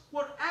us,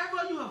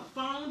 whatever you have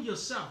found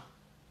yourself,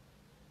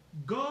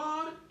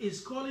 God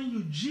is calling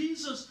you,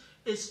 Jesus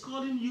is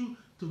calling you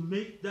to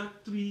make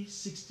that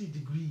 360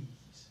 degrees.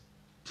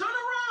 Turn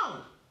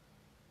around.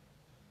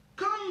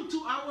 Come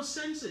to our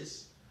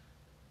senses.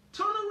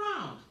 Turn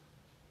around.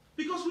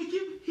 Because we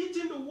keep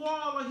hitting the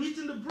wall or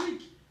hitting the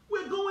brick.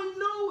 We're going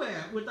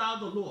nowhere without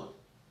the Lord.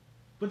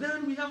 But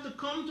then we have to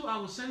come to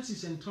our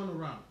senses and turn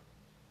around.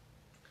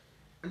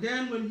 And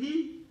then when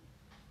he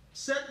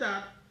said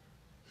that,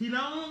 he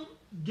now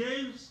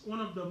gave one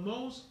of the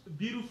most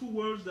beautiful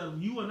words that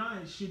you and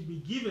I should be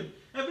given.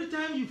 Every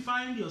time you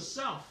find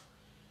yourself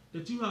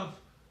that you have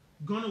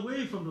gone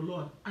away from the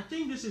Lord, I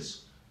think this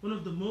is one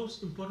of the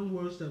most important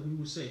words that we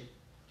will say.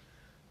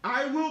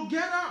 I will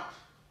get up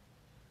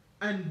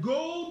and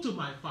go to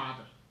my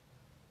Father.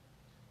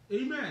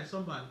 Amen,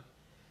 somebody.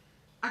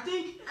 I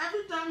think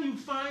every time you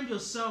find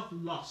yourself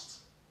lost,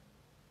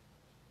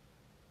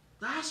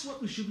 that's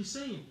what we should be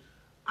saying.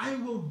 I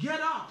will get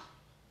up.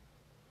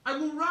 I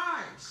will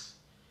rise.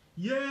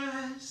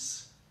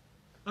 Yes,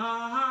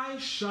 I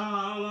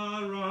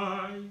shall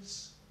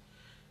arise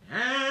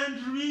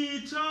and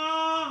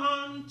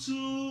return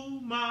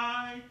to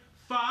my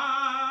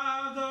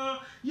Father.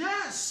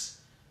 Yes,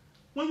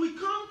 when we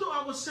come to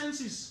our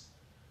senses,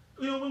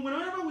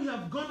 whenever we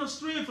have gone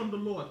astray from the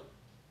Lord,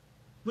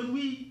 when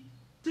we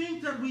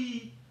think that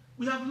we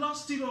have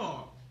lost it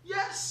all,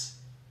 yes,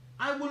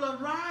 I will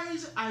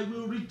arise, I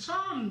will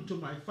return to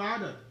my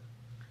Father.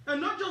 And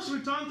not just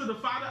return to the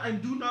Father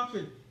and do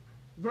nothing.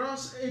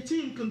 Verse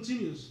 18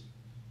 continues.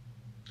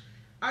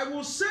 I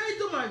will say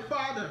to my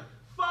Father,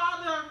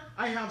 Father,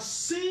 I have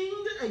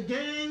sinned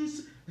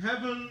against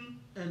heaven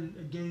and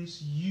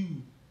against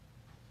you.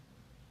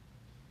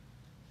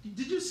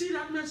 Did you see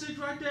that message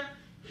right there?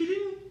 He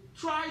didn't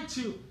try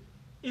to,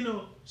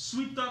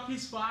 sweet talk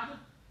his Father.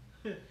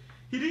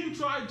 He didn't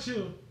try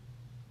to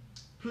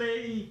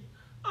play,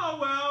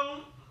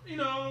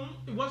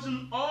 it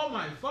wasn't all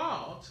my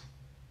fault.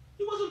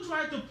 He wasn't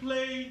trying to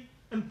play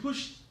and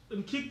push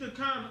and kick the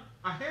can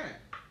ahead.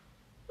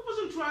 He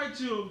wasn't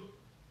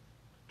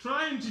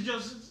trying to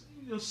just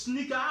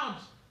sneak out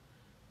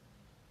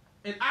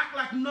and act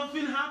like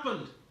nothing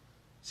happened.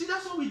 See,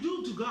 that's what we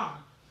do to God.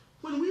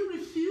 When we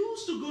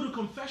refuse to go to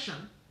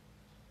confession,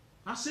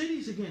 I'll say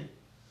this again,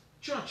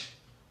 church,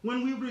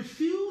 when we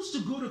refuse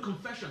to go to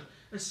confession,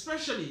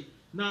 especially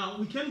now,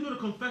 we can't go to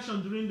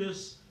confession during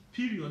this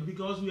period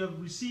because we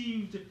have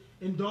received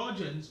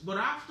indulgence, but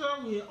after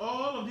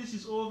all of this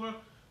is over,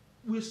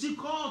 we're still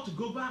called to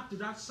go back to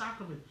that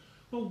sacrament.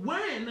 But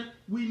when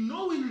we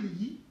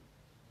knowingly,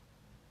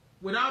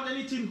 without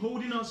anything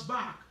holding us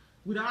back,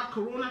 without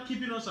Corona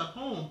keeping us at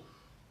home,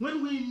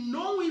 when we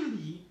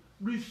knowingly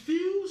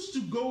refuse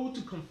to go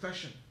to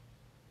confession,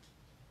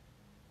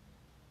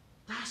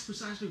 that's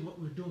precisely what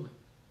we're doing.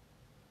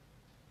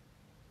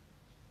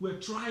 We're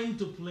trying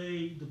to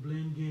play the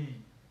blame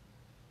game.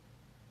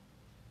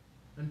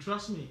 And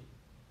trust me,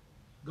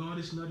 God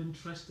is not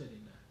interested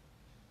in that.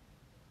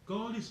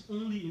 God is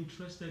only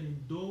interested in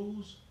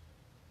those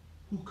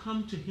who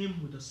come to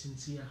him with a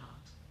sincere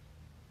heart.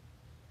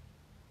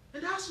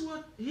 And that's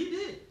what he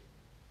did.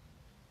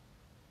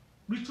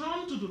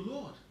 Return to the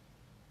Lord.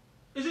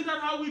 Isn't that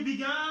how we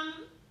began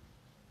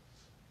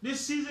this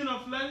season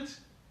of Lent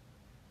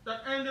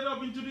that ended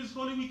up into this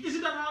Holy Week?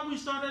 Isn't that how we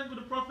started with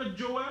the prophet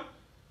Joel?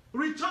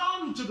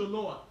 Return to the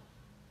Lord.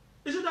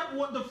 Isn't that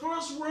what the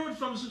first word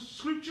from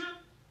Scripture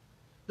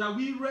that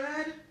we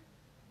read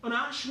on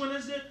Ash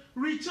Wednesday?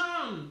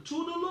 Return to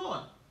the Lord.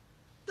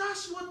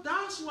 That's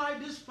why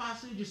this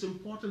passage is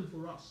important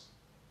for us.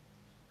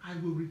 I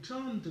will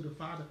return to the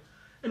Father.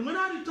 And when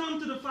I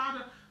return to the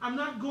Father, I'm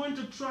not going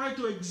to try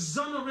to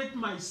exonerate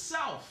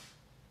myself.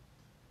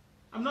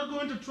 I'm not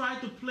going to try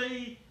to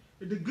play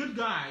the good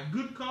guy,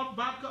 good cop,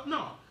 bad cop.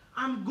 No,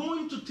 I'm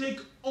going to take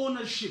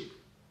ownership.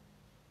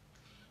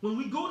 When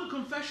we go to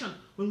confession,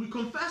 when we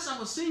confess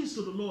our sins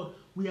to the Lord,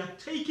 we are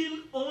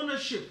taking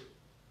ownership.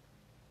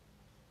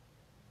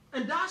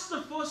 And that's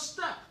the first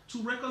step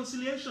to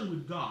reconciliation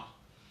with God.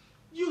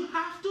 You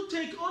have to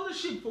take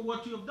ownership for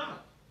what you have done.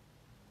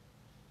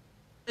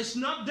 It's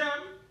not them.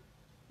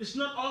 It's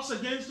not us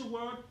against the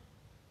world.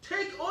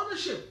 Take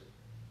ownership.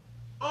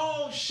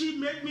 Oh, she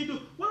made me do.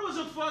 What was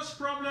the first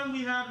problem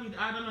we had with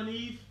Adam and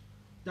Eve?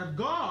 That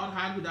God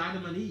had with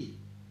Adam and Eve.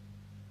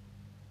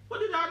 What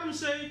did Adam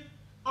say?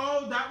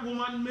 Oh, that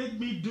woman made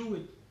me do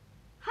it.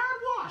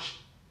 Hand washed.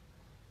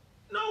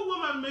 No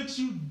woman makes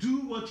you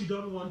do what you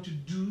don't want to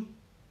do.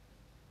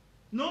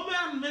 No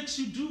man makes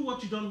you do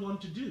what you don't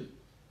want to do.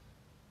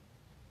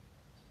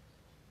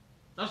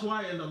 That's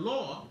why in the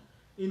law,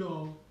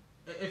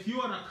 if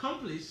you are an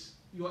accomplice,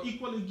 you are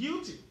equally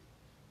guilty.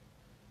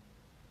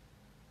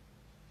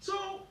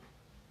 So,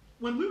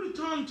 when we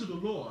return to the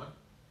Lord,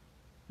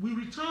 we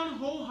return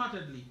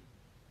wholeheartedly.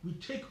 We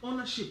take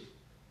ownership.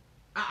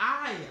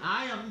 I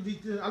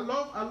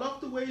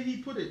love the way he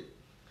put it.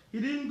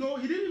 He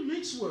didn't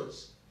mix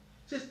words.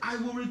 says, I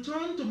will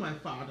return to my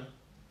father.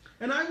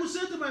 And I will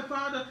say to my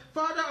father,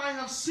 Father, I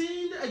have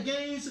sinned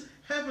against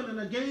heaven and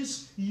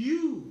against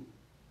you.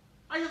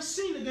 I have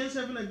sinned against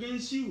heaven and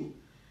against you.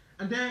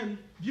 And then,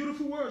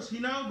 beautiful words, he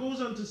now goes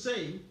on to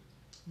say,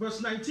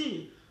 verse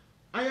 19,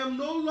 I am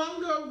no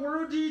longer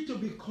worthy to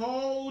be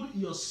called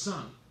your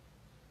son.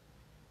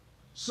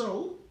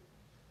 So,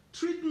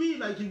 treat me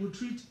like you would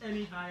treat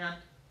any hired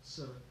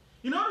servant.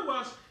 In other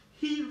words,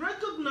 he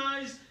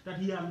recognized that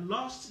he had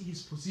lost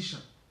his position.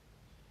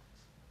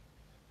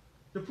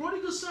 The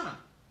prodigal son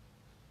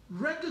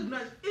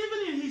recognized,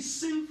 even in his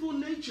sinful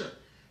nature,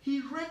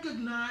 he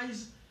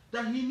recognized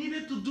that he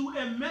needed to do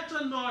a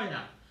metanoia,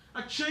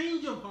 a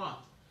change of heart.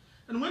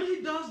 And when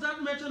he does that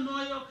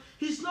metanoia,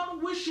 he's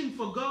not wishing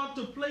for God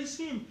to place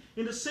him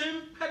in the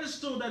same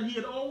pedestal that he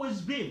had always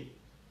been.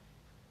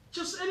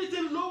 Just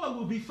anything lower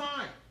will be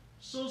fine.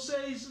 So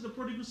says the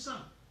prodigal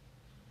son.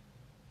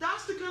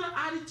 That's the kind of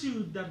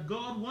attitude that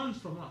God wants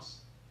from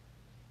us.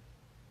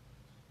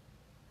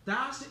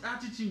 That's the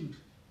attitude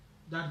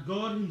that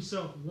God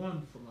himself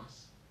wants from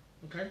us.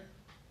 Okay?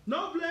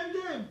 No blame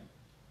them.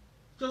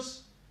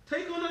 Just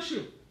take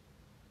ownership.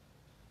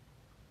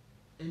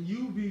 And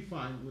you'll be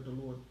fine with the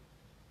Lord.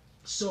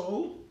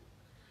 So,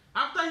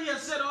 after he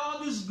has said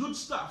all this good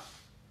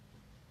stuff,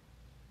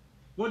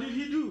 what did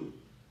he do?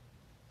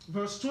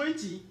 Verse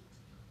 20,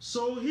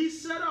 so he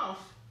set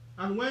off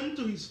and went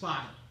to his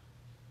father.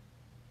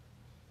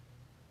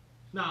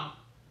 Now,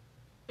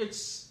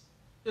 it's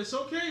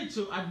okay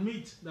to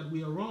admit that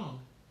we are wrong,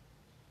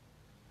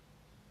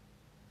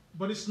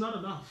 but it's not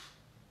enough.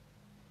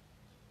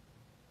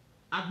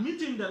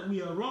 Admitting that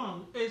we are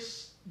wrong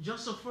is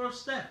just a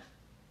first step.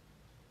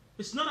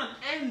 It's not an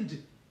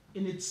end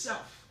in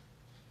itself.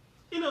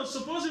 You know,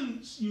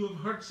 supposing you have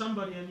hurt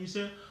somebody and you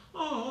say,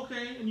 oh,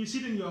 okay, and you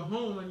sit in your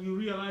home and you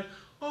realize,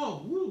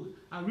 oh, woo,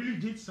 I really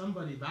did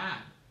somebody bad.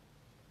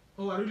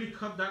 Oh, I really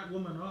cut that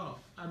woman off.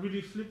 I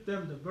really flipped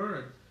them the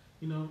bird.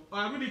 You know, or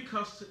I really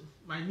cussed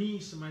my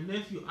niece and my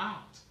nephew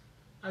out.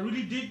 I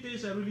really did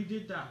this, I really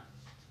did that.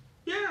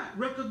 Yeah,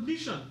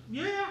 recognition,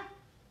 yeah.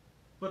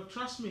 But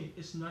trust me,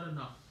 it's not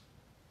enough.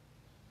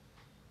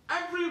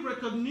 Every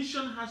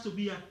recognition has to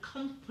be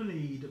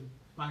accompanied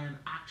by an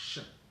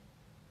action.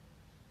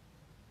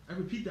 I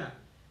repeat that.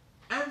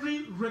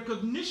 Every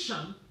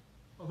recognition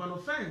of an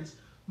offense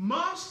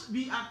must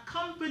be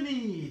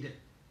accompanied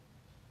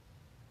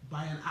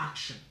by an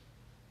action.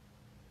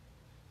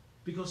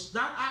 Because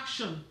that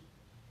action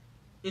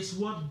is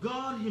what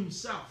God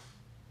himself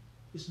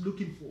is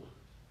looking for.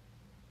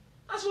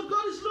 That's what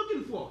God is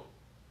looking for.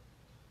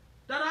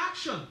 That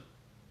action.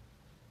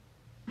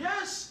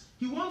 Yes,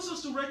 he wants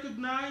us to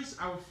recognize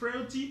our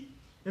frailty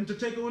and to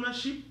take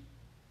ownership.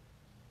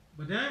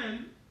 But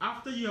then,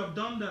 after you have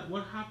done that,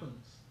 what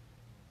happens?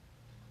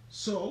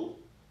 So,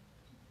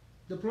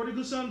 the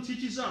prodigal son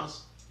teaches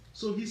us.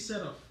 So he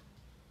set off.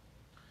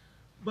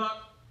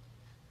 But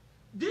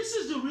this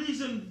is the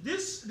reason,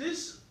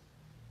 this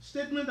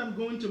statement I'm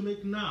going to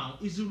make now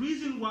is the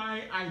reason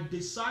why I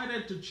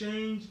decided to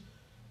change,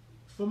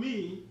 for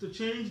me, to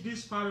change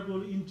this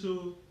parable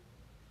into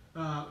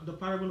the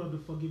parable of the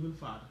forgiven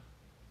father.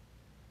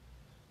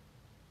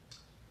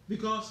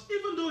 Because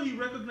even though he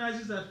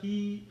recognizes that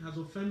he has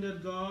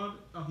offended God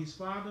or his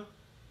father,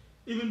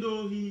 even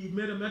though he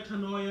made a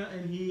metanoia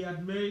and he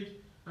had made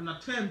an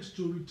attempt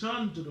to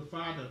return to the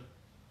father,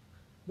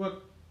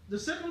 but the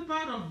second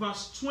part of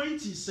verse 20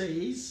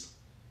 says,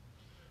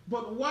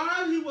 but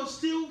while he was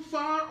still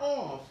far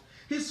off,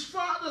 his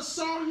father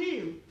saw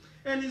him,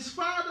 and his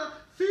father,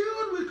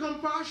 filled with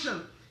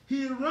compassion,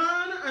 he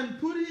ran and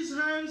put his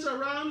hands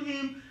around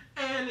him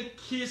and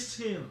kissed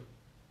him.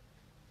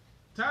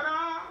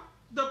 Ta-da!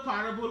 The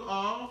parable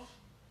of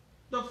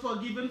the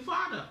forgiven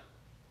father.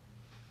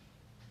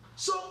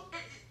 So,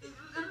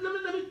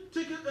 let me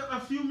take a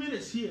few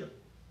minutes here.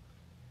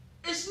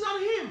 It's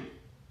not him.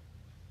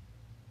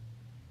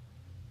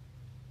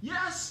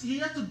 Yes, he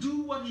had to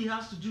do what he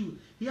has to do.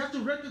 He had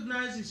to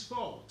recognize his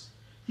fault.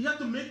 He had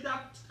to make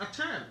that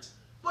attempt.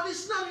 But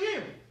it's not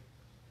him.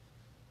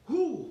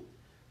 Who?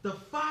 The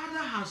father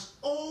has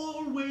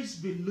always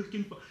been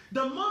looking for.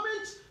 The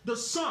moment the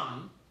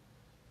son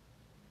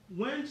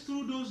went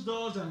through those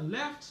doors and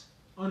left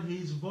on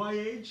his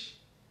voyage,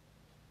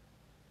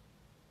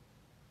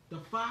 the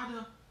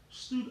father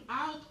stood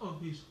out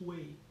of his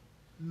way,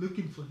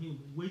 looking for him,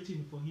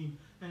 waiting for him,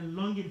 and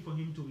longing for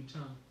him to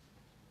return.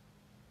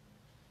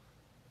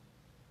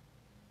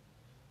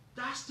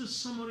 That's the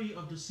summary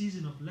of the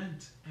season of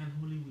Lent and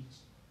Holy Week.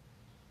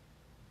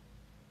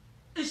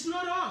 It's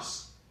not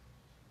us.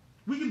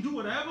 We can do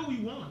whatever we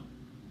want,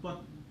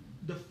 but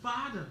the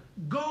Father,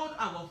 God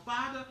our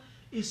Father,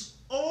 is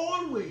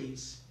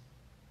always,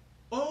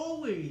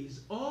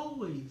 always,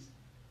 always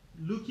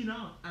looking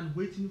out and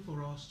waiting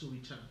for us to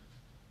return.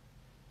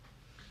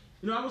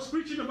 You know, I was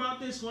preaching about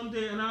this one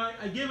day, and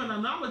I gave an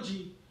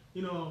analogy,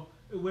 you know,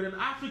 with an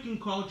African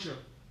culture,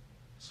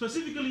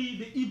 specifically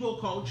the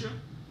Igbo culture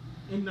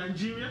in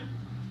Nigeria.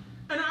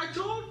 And I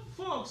told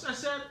folks, I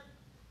said,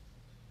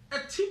 a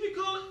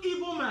typical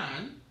Igbo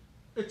man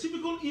a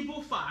typical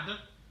Igbo father,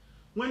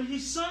 when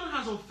his son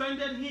has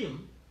offended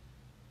him,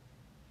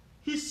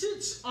 he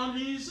sits on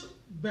his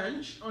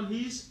bench, on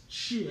his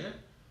chair,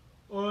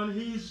 or on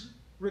his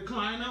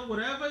recliner,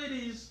 whatever it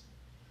is.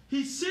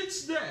 He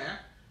sits there,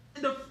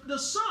 and the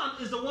son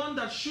is the one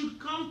that should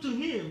come to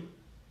him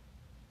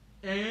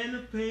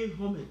and pay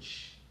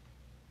homage.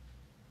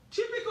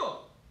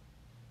 Typical.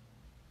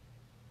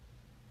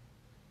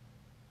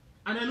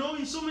 And I know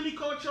in so many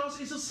cultures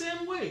it's the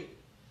same way.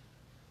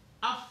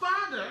 A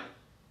father,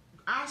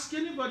 ask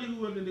anybody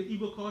who is in the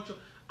Igbo culture,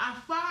 a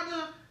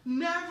father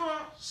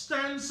never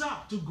stands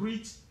up to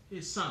greet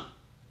his son.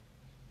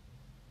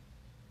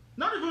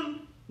 Not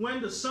even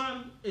when the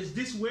son is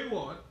this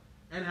wayward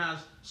and has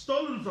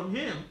stolen from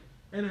him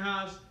and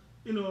has,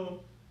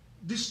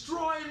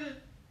 destroyed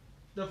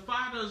the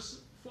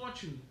father's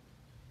fortune.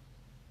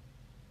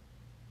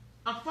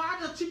 A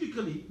father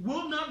typically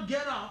will not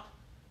get up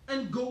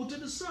and go to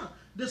the son.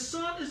 The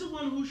son is the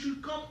one who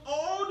should come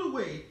all the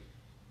way,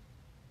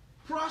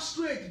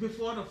 prostrate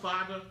before the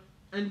father,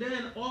 and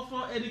then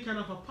offer any kind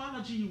of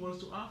apology he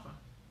wants to offer.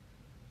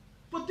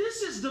 But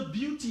this is the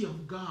beauty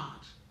of God.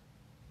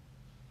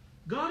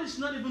 God is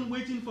not even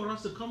waiting for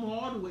us to come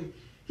all the way.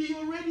 He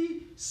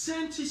already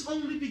sent his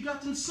only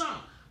begotten son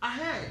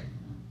ahead.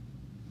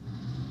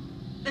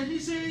 And he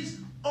says,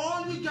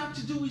 all you got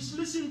to do is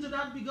listen to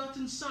that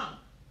begotten son,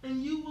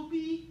 and you will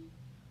be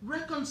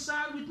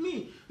reconciled with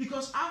me.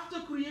 Because after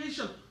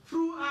creation,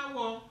 through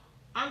our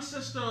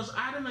ancestors,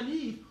 Adam and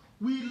Eve,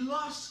 we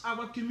lost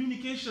our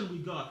communication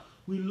with God.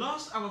 We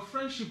lost our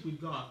friendship with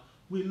God.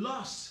 We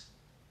lost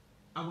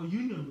our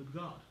union with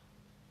God.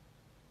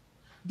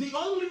 The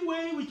only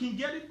way we can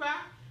get it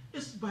back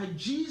is by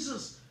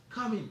Jesus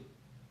coming,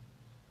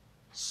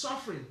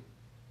 suffering,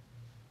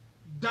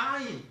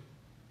 dying,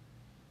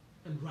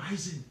 and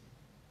rising.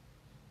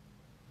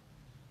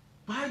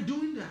 By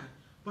doing that,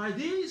 by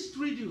this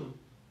triduum,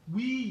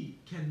 we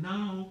can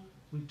now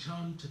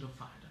return to the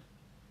Father.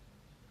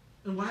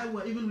 And while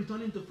we're even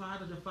returning to the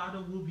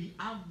Father will be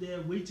out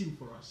there waiting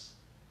for us.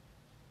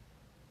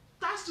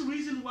 That's the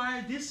reason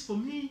why this, for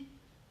me,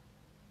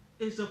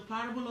 is the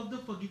parable of the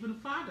forgiven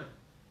father.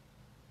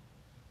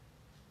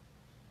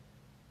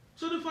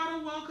 So the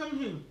father welcomed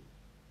him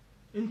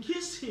and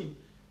kissed him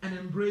and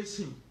embraced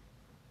him.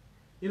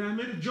 I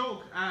made a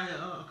joke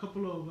a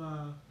couple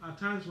of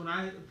times when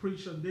I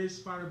preached on this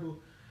parable.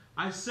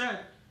 I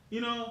said,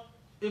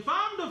 if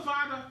I'm the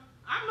father,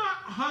 I'm not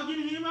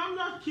hugging him, I'm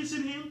not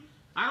kissing him.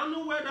 I don't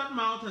know where that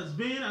mouth has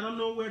been. I don't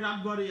know where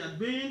that body has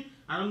been.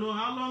 I don't know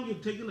how long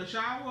you've taken a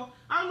shower.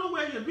 I don't know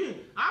where you've been.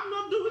 I'm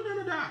not doing none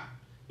of that.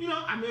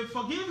 I may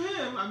forgive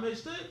him, I may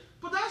stay,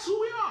 but that's who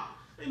we are.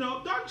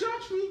 Don't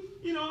judge me.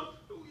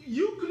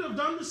 You could have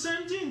done the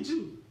same thing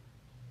too.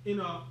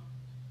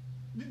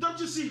 Don't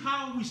you see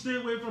how we stay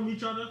away from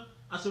each other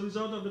as a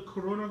result of the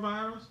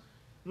coronavirus?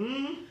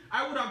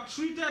 I would have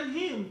treated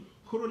him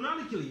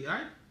coronalically,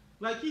 right?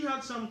 Like he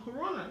had some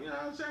corona.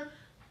 I said,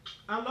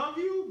 I love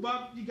you,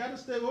 but you got to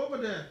stay over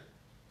there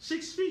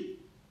 6 feet.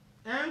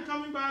 And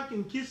coming back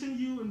and kissing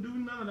you and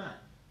doing none of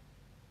that.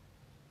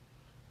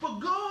 But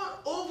God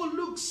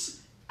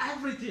overlooks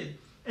everything.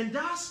 And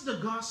that's the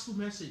gospel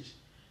message.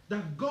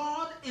 That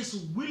God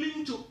is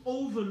willing to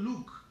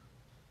overlook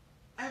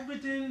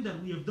everything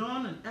that we have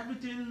done and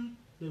everything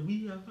that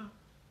we have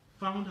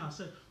found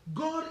ourselves.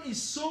 God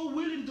is so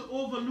willing to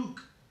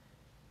overlook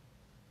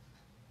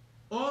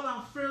all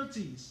our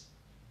frailties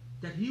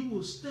that he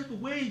will step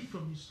away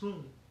from his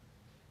throne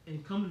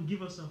and come and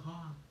give us a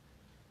hug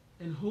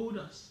and hold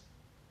us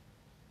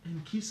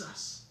and kiss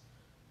us.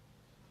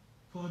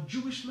 For a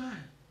Jewish man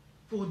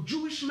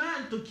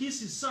to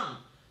kiss his son,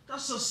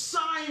 that's a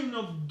sign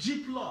of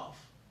deep love.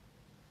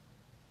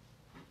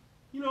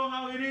 You know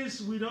how it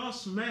is with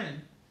us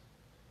men.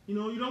 You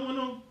don't want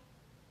to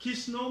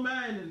kiss no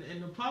man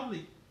in the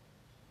public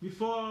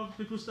before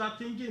people start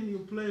thinking you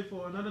play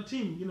for another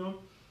team,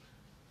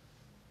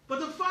 But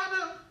the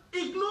father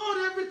ignored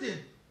everything.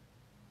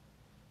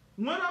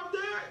 Went up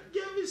there,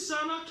 gave his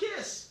son a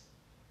kiss.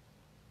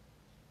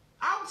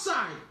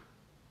 Outside,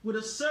 with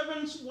the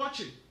servants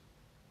watching,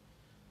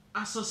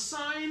 as a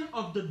sign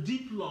of the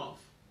deep love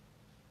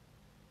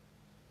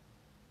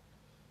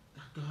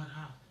that God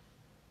has.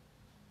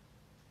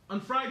 On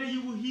Friday,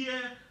 you will hear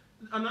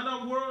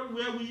another word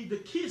where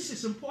the kiss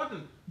is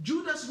important.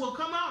 Judas will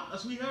come out,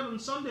 as we heard on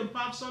Sunday,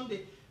 Palm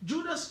Sunday.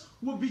 Judas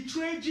will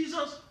betray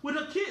Jesus with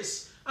a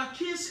kiss. A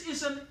kiss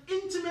is an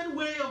intimate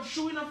way of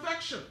showing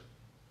affection.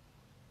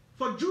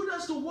 For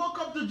Judas to walk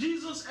up to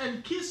Jesus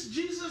and kiss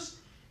Jesus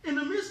in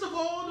the midst of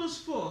all those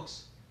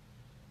folks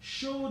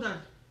show that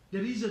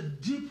there is a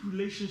deep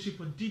relationship,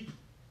 a deep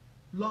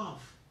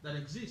love that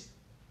exists.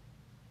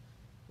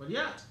 But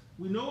yet,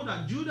 we know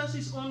that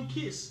Judas' own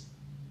kiss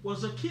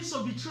was a kiss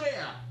of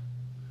betrayal.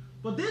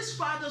 But this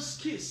father's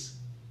kiss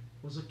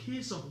was a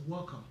kiss of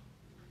welcome,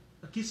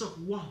 a kiss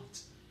of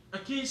warmth, a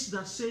kiss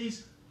that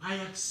says, I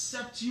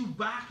accept you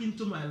back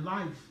into my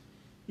life,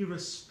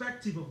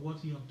 irrespective of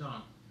what you have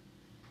done.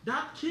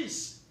 That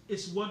kiss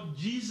is what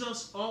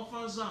Jesus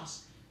offers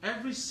us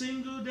every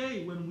single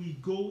day when we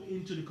go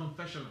into the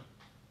confessional.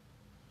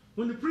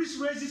 When the priest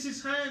raises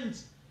his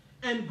hands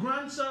and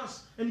grants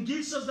us and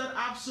gives us that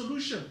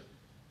absolution,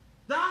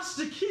 that's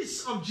the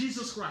kiss of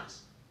Jesus Christ.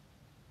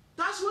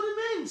 That's what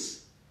it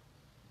means.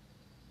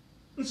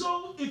 And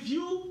so if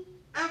you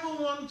ever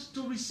want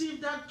to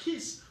receive that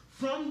kiss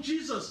from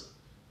Jesus,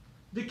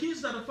 the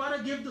kiss that the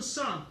Father gave the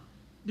Son,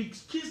 the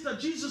kiss that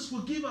Jesus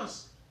will give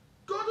us,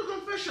 go to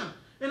confession.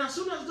 And as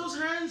soon as those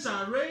hands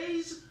are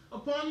raised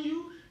upon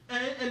you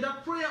and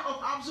that prayer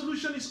of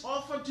absolution is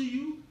offered to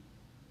you,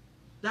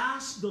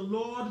 that's the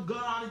Lord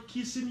God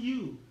kissing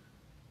you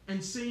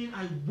and saying,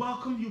 I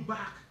welcome you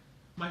back,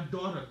 my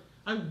daughter.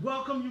 I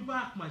welcome you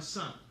back, my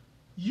son.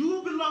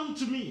 You belong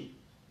to me,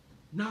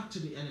 not to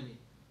the enemy.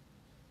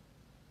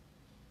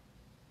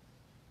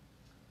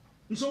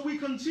 And so we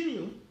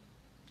continue.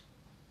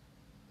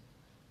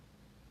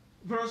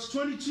 Verse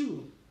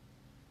 22.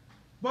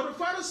 But the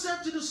father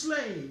said to the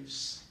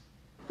slaves,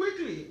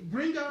 quickly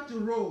bring out the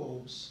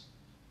robes,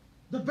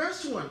 the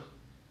best one,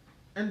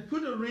 and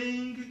put a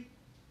ring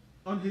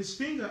on his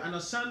finger and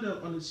a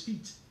sandal on his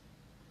feet.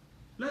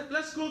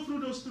 Let's go through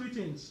those three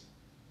things.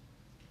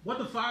 What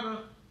the father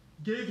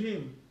gave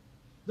him.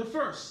 The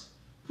first,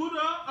 put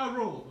a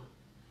robe.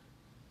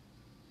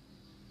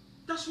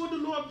 That's what the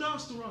Lord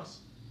does to us.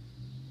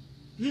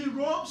 He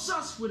robes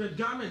us with a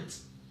garment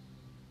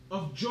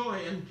of joy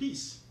and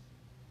peace.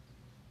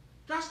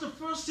 That's the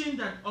first thing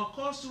that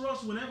occurs to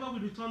us whenever we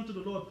return to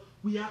the Lord.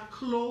 We are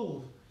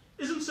clothed.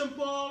 Isn't St.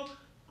 Paul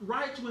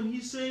right when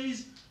he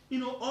says,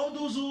 all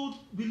those who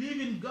believe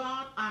in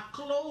God are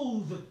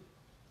clothed.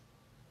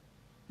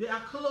 They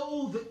are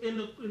clothed in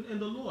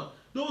the Lord.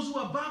 Those who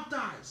are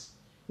baptized.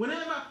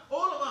 Whenever,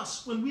 all of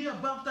us, when we are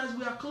baptized,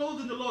 we are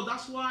clothed in the Lord.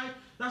 That's why,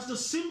 that's the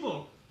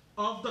symbol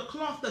of the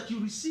cloth that you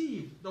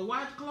receive, the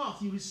white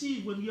cloth you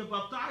receive when you are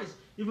baptized,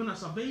 even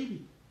as a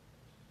baby.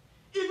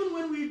 Even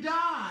when we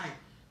die,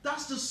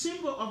 that's the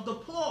symbol of the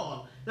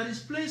pall that is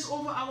placed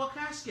over our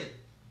casket.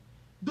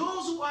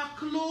 Those who are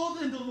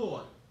clothed in the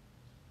Lord.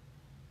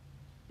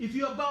 If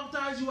you are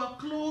baptized, you are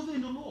clothed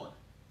in the Lord.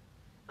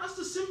 That's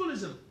the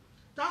symbolism.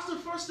 That's the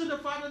first thing the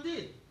Father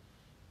did.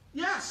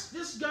 Yes,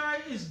 this guy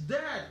is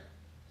dead,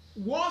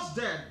 was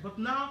dead, but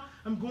now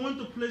I'm going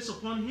to place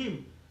upon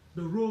him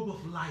the robe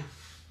of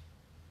life.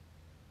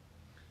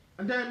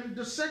 And then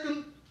the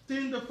second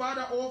thing the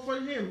Father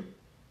offered him,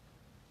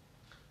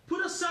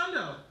 put a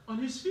sandal on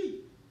his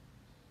feet.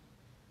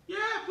 Yeah,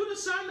 put a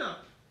sandal.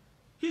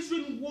 He's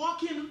been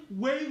walking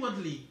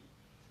waywardly.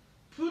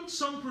 Put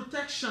some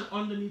protection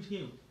underneath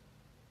him.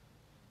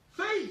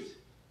 Faith.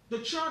 The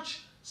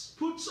church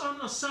puts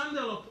on a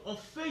sandal of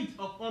faith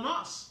upon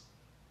us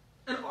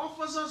and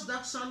offers us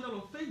that sandal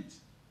of faith.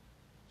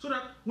 So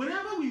that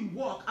whenever we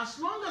walk, as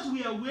long as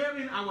we are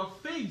wearing our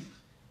faith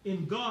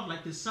in God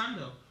like a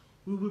sandal,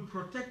 we will be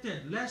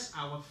protected lest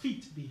our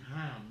feet be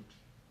harmed.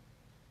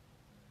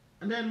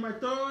 And then my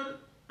third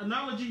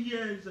analogy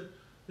here is that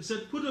it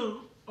said put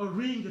a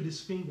ring on his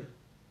finger.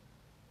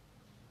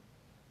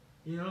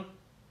 Even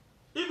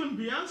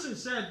Beyonce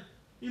said,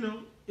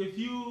 if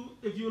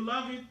you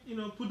love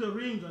it, put a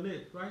ring on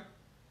it, right?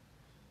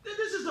 This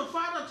is the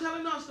Father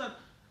telling us that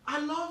I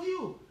love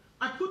you.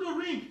 I put a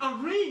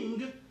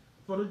ring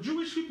for the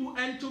Jewish people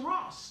and to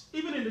us,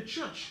 even in the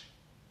church.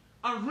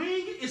 A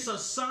ring is a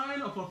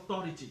sign of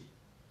authority.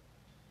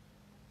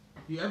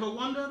 You ever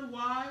wondered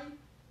why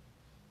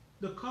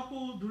the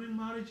couple during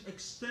marriage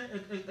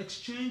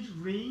exchange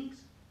rings?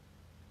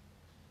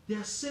 They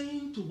are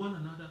saying to one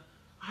another,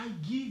 I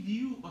give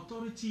you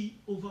authority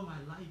over my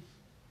life.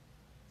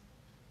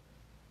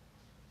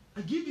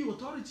 I give you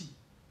authority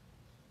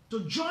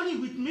to journey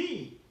with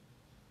me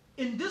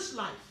in this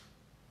life.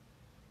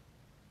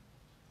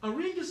 A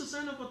ring is a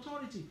sign of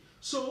authority.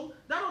 So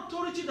that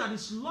authority that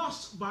is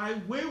lost by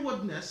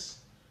waywardness,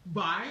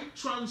 by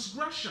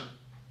transgression,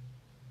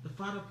 the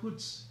Father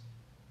puts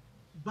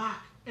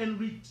back and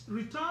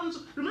returns.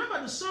 Remember,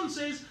 the Son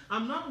says,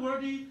 I'm not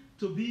worthy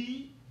to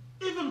be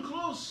even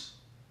close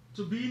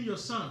to being your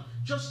son.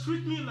 Just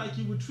treat me like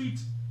you would treat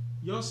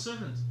your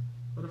servant.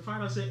 But the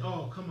Father said,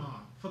 oh, come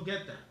on,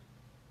 forget that.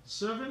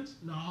 Servant?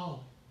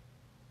 No.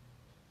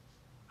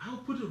 I'll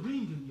put a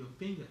ring on your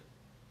finger.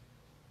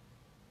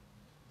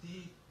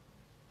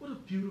 What a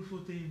beautiful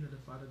thing that the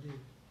Father did.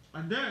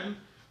 And then,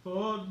 for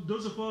all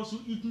those of us who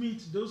eat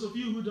meat, those of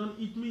you who don't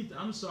eat meat,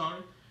 I'm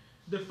sorry,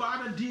 the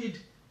Father did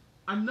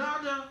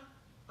another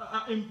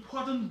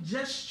important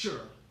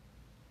gesture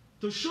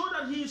to show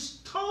that he is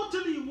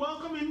totally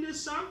welcoming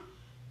this son.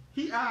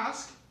 He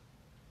asked,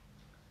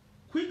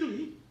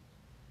 quickly,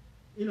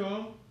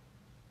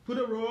 put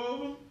a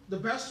robe, the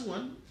best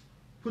one,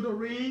 put a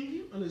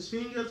ring on his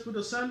fingers, put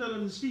a sandal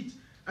on his feet.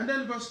 And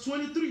then verse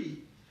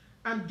 23,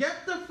 and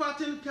get the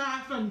fattened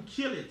calf and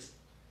kill it.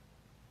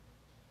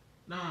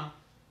 Now,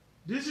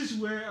 this is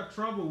where a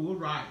trouble will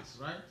rise,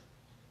 right?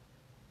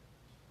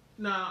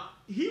 Now,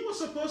 he was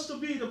supposed to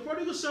be, the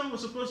prodigal son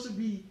was supposed to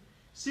be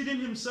sitting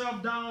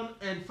himself down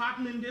and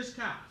fattening this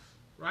calf,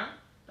 right?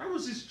 That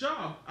was his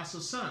job as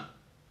a son.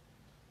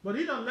 But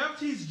he done left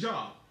his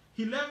job.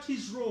 He left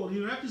his role, he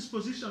left his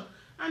position,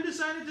 and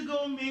decided to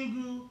go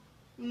mingle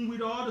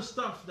with all the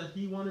stuff that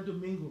he wanted to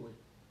mingle with.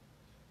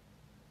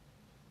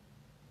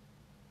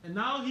 And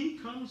now he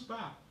comes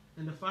back,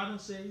 and the father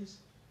says,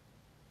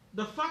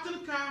 the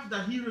fattened calf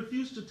that he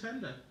refused to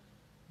tender,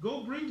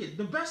 go bring it,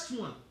 the best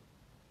one.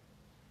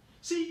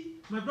 See,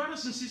 my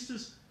brothers and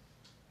sisters,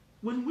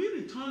 when we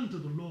return to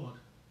the Lord,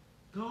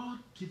 God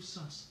gives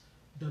us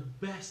the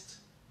best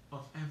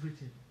of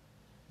everything.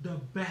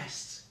 The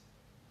best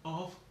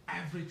of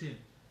everything.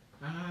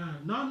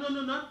 No,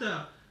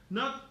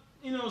 not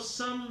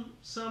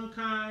some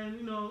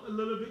kind, a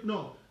little bit.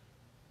 No.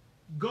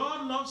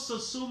 God loves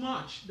us so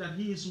much that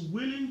he is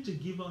willing to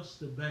give us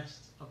the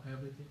best of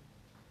everything.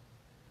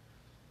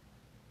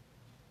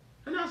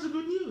 And that's the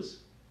good news.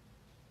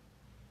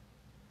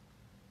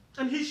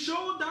 And he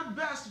showed that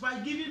best by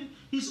giving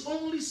his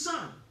only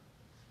son,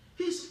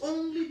 his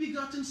only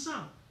begotten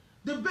son.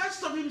 The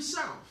best of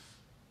himself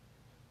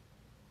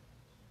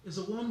is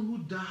the one who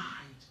died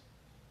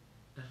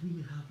that we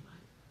may have life.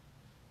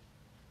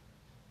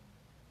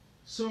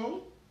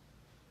 So,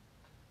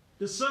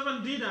 the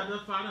servant did as the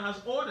father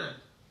has ordered.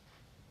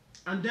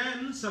 And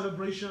then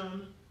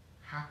celebration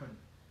happened.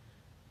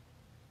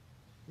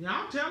 Yeah,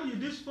 I'm telling you,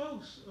 these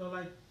folks are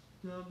like,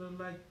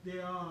 they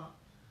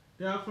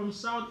are from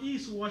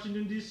Southeast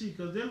Washington, D.C.,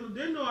 because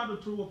they know how to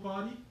throw a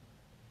party.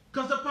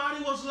 Because the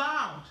party was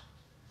loud.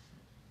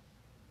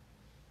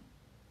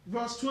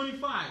 Verse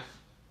 25.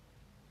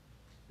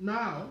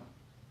 Now,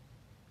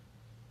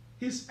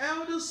 his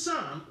eldest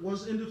son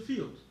was in the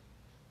field.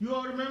 You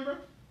all remember?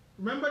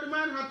 Remember the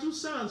man had two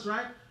sons,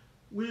 right?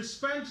 We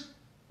spent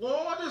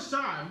all this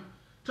time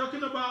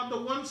talking about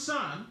the one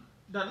son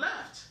that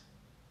left.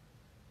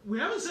 We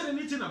haven't said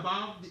anything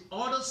about the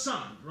other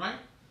son, right?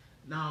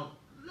 Now,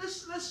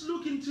 let's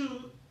look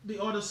into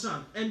the other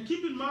son. And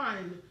keep in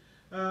mind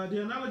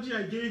the analogy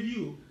I gave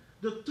you.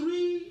 The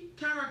three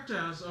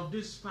characters of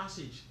this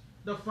passage.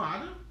 The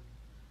father,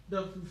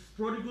 the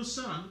prodigal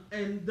son,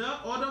 and the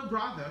other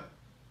brother.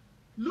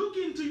 Look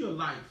into your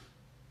life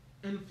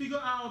and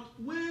figure out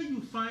where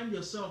you find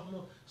yourself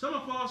more. Some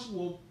of us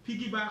will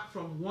piggyback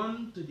from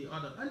one to the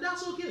other, and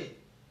that's okay.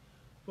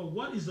 But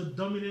what is the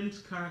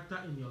dominant character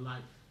in your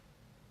life?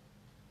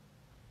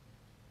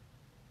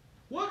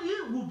 What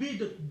will be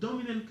the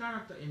dominant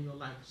character in your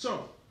life?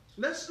 So,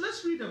 let's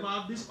read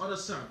about this other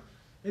son.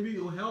 Maybe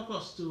it will help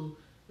us to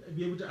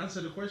be able to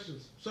answer the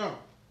questions. So,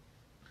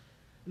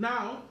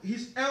 now,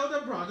 his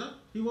elder brother,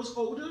 he was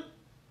older,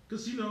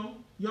 because,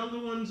 younger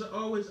ones are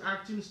always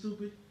acting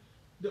stupid.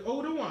 The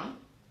older one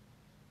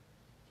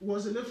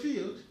was in the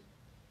field,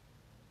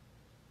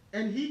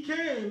 and he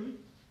came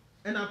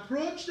and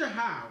approached the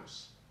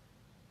house.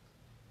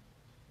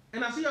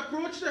 And as he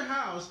approached the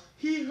house,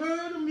 he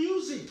heard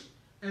music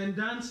and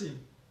dancing.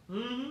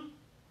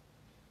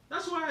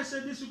 That's why I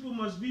said these people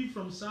must be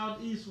from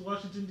Southeast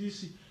Washington,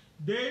 D.C.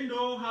 They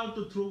know how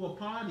to throw a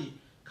party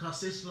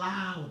because it's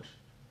loud.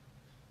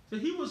 So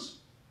he was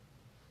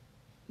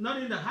not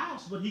in the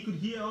house, but he could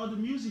hear all the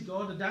music,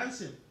 all the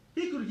dancing.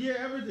 He could hear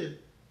everything.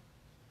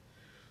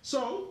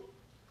 So,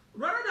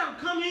 rather than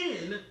come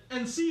in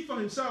and see for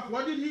himself,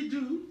 what did he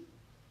do?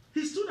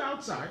 He stood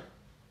outside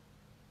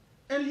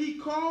and he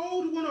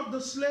called one of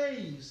the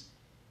slaves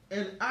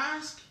and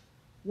asked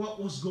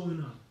what was going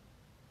on.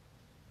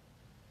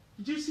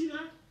 Did you see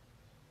that?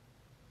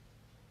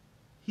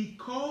 He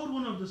called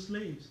one of the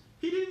slaves.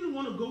 He didn't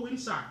want to go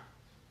inside.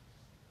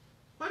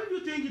 Why did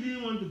you think he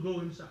didn't want to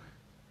go inside?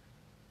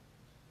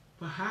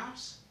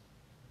 Perhaps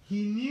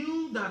he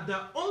knew that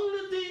the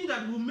only thing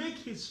that will make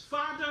his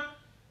father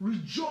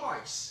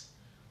rejoice,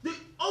 the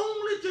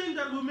only thing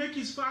that will make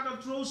his father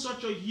throw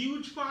such a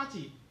huge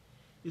party,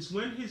 is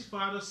when his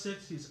father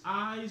sets his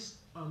eyes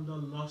on the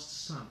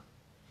lost son.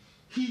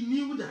 He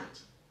knew that.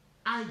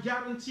 I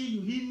guarantee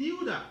you, he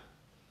knew that.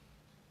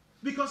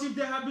 Because if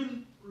there had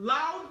been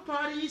loud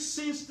parties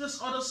since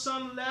this other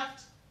son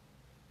left,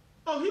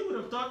 he would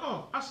have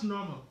thought, that's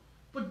normal.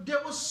 But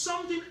there was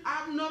something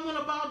abnormal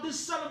about this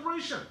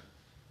celebration.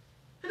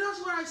 And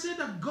that's why I say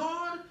that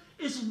God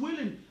is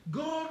willing.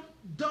 God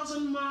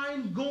doesn't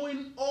mind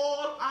going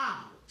all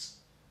out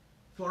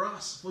for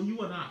us, for you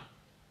and I.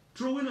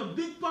 Throwing a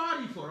big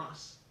party for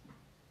us.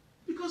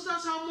 Because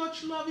that's how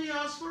much love he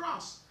has for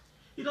us.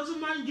 He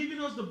doesn't mind giving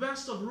us the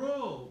best of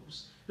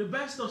robes, the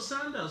best of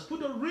sandals,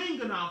 put a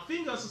ring on our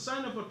fingers, a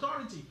sign of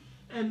authority,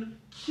 and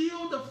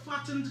kill the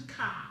fattened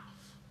calf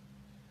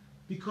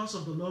because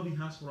of the love he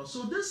has for us.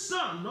 So this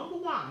son, number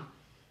one,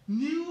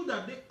 knew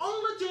that the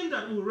only thing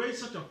that will raise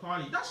such a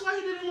party, that's why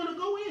he didn't want to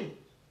go in.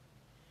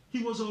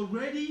 He was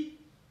already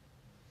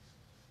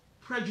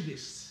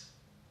prejudiced.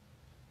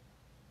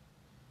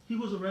 He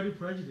was already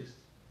prejudiced.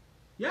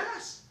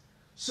 Yes.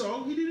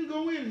 So he didn't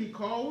go in. He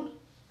called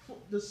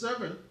the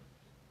servant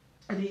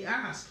and he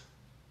asked,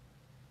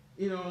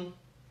 and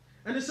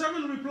the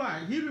servant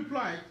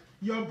replied,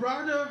 your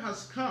brother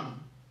has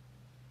come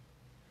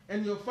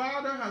and your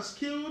father has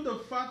killed the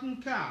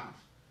fattened calf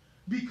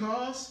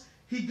because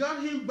he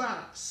got him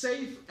back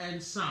safe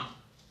and sound.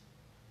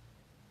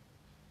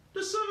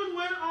 The servant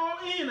went all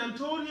in and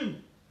told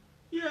him,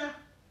 yeah,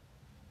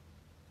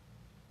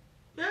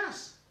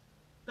 yes,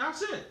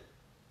 that's it.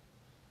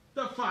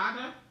 The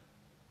father,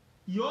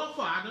 your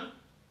father,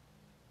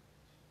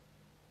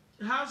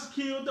 has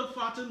killed the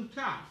fattened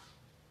calf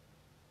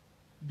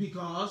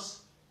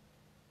because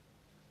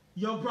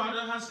your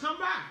brother has come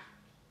back.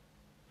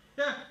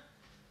 Yeah.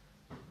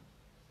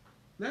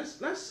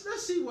 Let's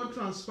see what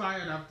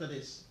transpired after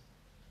this.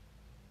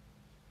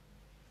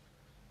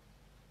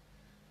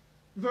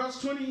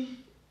 Verse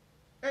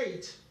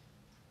 28.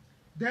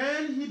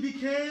 Then he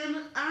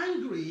became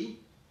angry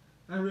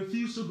and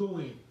refused to go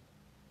in.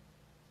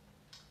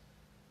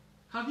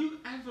 Have you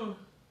ever,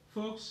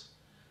 folks,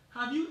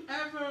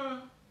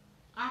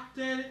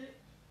 acted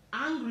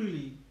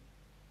angrily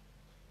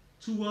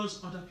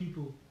towards other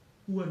people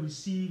who have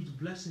received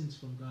blessings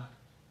from God?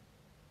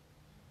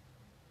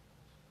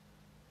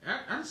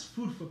 That's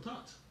food for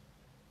thought.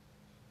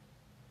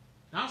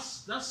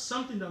 That's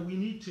something that we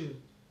need to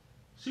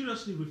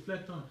seriously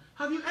reflect on.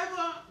 Have you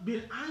ever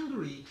been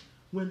angry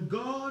when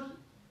God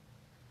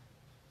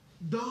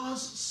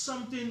does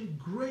something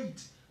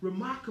great,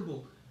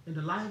 remarkable in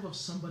the life of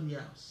somebody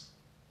else?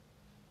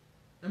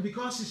 And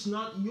because it's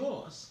not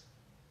yours,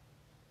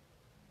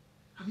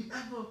 have you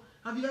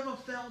ever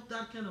felt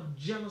that kind of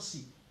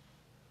jealousy?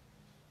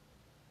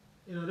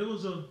 You know, there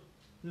was a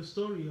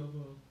story of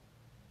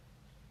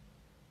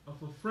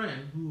a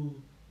friend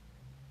who,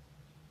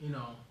 you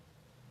know,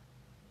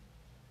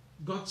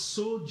 got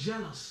so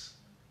jealous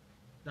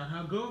that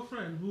her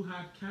girlfriend, who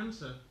had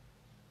cancer,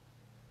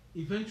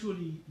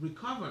 eventually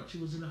recovered. She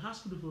was in the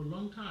hospital for a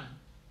long time.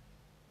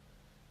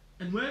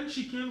 And when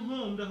she came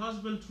home, the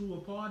husband threw a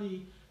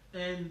party,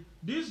 and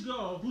this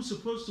girl, who's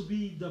supposed to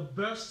be the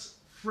best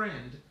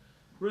friend,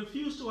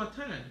 refused to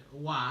attend.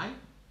 Why?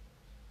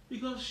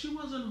 Because she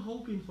wasn't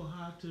hoping for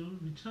her to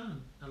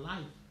return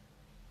alive.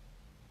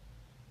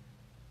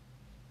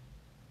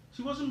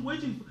 She wasn't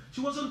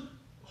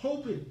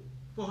hoping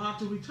for her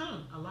to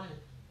return alive.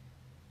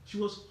 She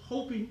was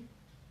hoping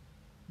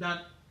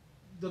that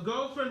the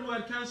girlfriend who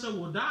had cancer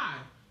will die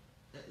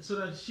so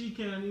that she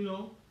can, you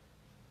know,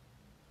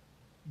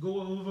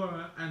 go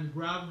over and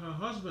grab her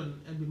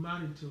husband and be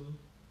married to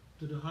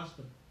the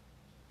husband.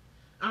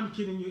 I'm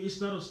kidding you,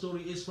 it's not a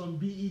story, it's from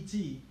BET,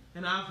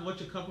 and I've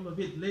watched a couple of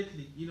it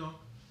lately, you know.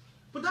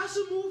 But that's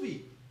a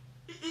movie.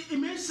 It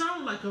may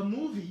sound like a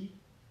movie,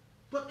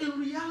 but in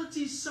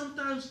reality,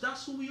 sometimes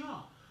that's who we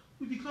are.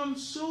 We become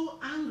so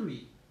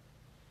angry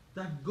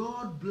that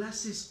God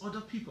blesses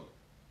other people.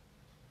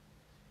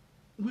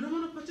 We don't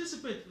want to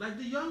participate, like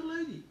the young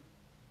lady.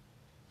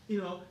 You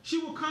know, she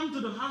will come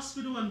to the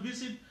hospital and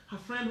visit her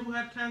friend who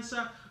had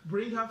cancer,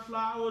 bring her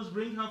flowers,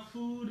 bring her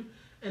food,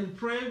 and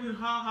pray with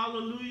her,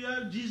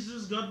 hallelujah,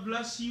 Jesus, God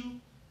bless you.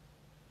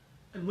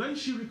 And when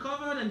she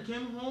recovered and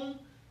came home,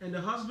 and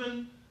the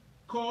husband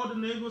called the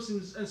neighbors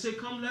and said,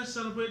 come, let's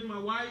celebrate, my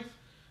wife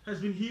has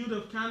been healed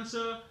of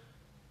cancer,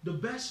 the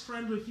best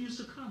friend refused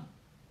to come.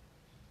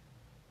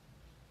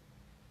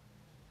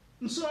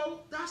 And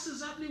so that's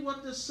exactly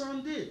what the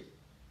son did.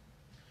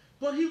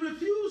 But he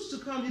refused to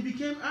come. He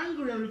became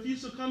angry and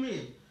refused to come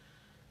in.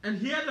 And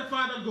here the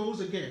father goes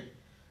again.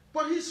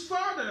 But his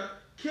father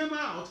came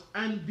out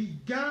and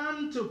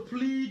began to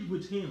plead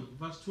with him.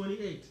 Verse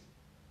 28.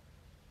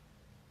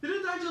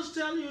 Didn't I just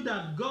tell you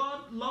that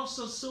God loves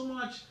us so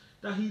much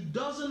that he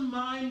doesn't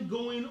mind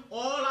going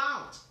all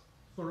out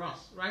for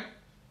us, right?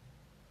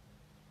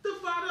 The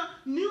father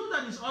knew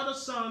that his other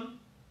son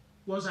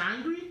was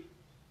angry,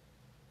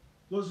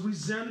 was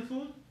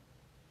resentful.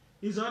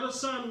 His other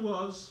son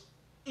was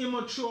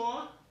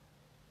immature.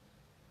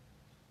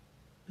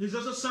 His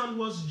other son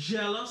was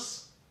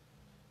jealous.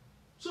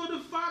 So the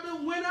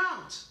father went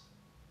out.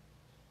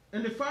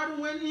 And the father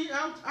went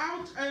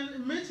out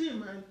and met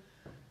him.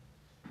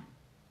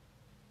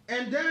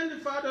 And then the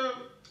father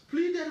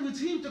pleaded with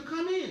him to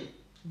come in.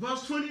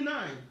 Verse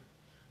 29.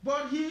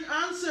 But he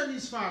answered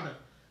his father,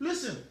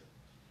 listen,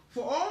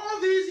 for all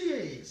these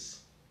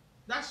years,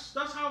 that's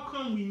how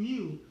come we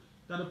knew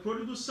that the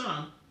prodigal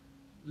son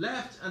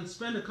left and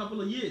spent a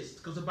couple of years,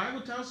 because the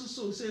Bible tells us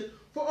so. He said,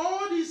 for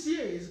all these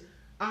years,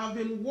 I have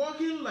been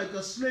working like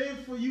a slave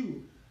for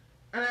you,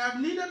 and I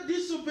have neither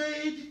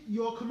disobeyed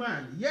your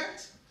command,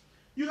 yet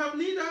you have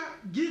neither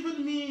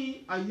given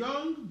me a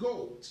young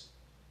goat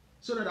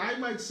so that I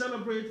might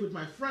celebrate with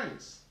my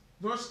friends.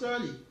 Verse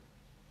 30.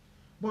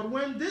 But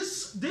when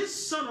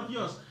this son of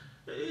yours,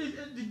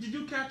 did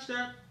you catch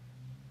that?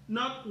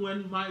 Not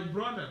when my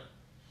brother.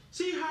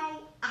 See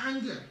how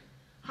anger,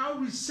 how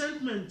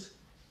resentment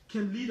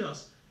can lead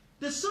us.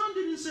 The son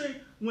didn't say,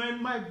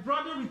 when my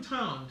brother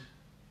returned.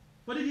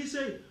 What did he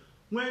say?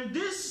 When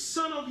this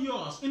son of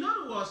yours. In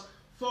other words,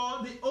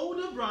 for the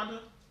older brother,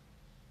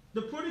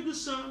 the prodigal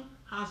son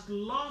has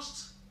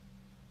lost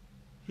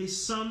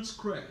his son's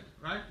cred,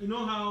 right? You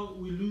know how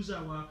we lose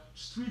our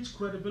street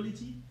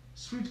credibility,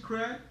 street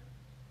cred?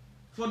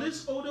 For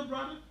this older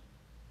brother,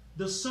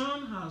 the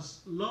son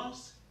has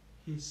lost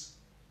his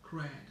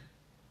cred,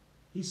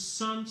 his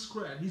son's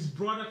cred, his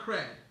brother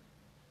cred.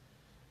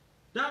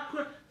 That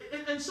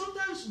and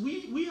sometimes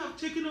we have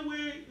taken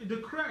away the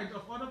cred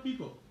of other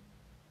people.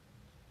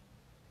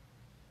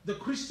 The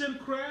Christian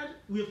cred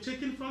we have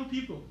taken from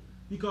people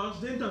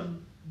because they've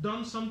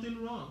done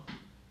something wrong.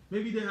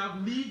 Maybe they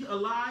have lived a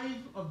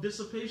life of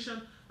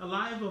dissipation, a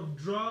life of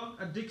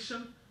drug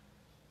addiction,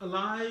 a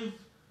life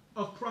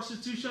of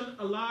prostitution,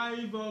 a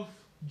life of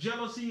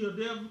jealousy, or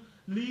they have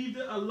lived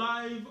a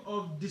life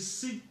of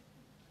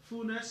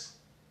deceitfulness.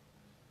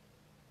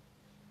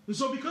 And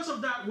so because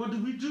of that, what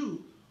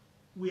do?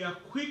 We are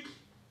quick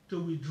to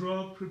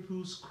withdraw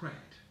people's cred.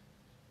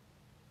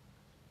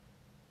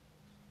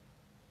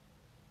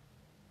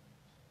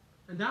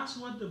 And that's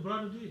what the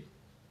brother did.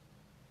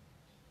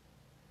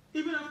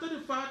 Even after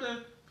the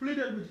father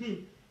pleaded with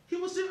him, he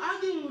was still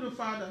arguing with the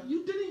father.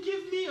 You didn't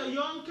give me a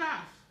young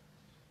calf.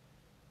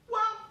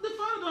 Well, the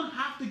father don't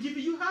have to give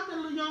you. You have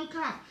a young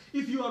calf.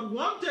 If you had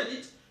wanted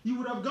it, you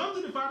would have gone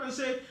to the father and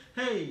said,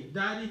 hey,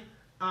 daddy,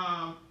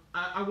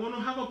 I want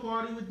to have a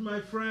party with my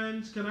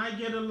friends. Can I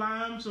get a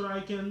lamb so that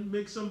I can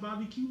make some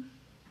barbecue?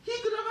 He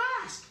could have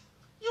asked.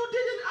 You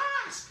didn't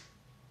ask.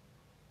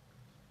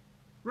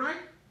 Right?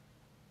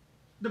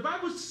 The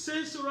Bible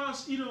says to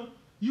us,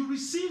 you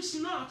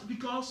receive not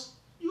because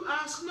you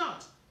ask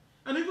not.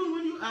 And even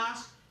when you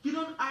ask, you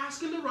don't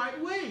ask in the right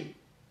way.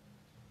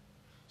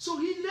 So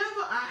he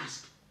never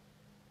asked.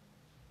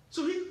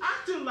 So he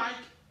acted like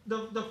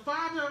the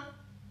father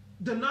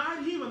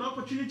denied him an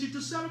opportunity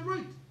to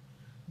celebrate.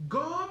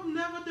 God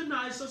never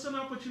denies us an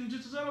opportunity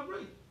to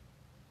celebrate.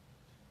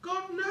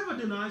 God never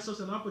denies us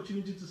an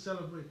opportunity to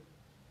celebrate.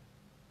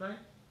 Right?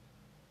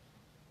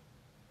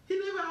 He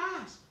never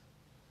asked.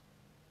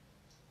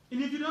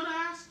 And if you don't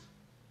ask,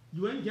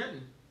 you ain't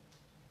getting.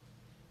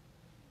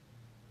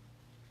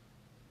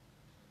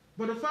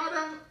 But the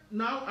father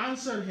now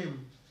answered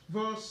him.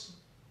 Verse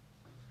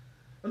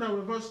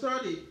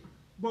 30.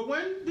 But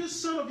when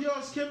this son of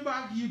yours came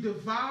back, you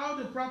devoured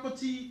the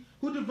property.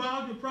 Who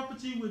devoured the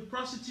property with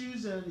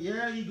prostitutes? And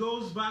he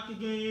goes back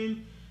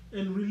again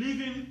and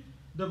reliving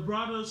the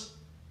brother's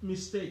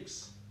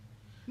mistakes.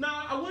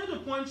 Now, I wanted to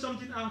point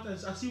something out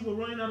as I see we're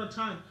running out of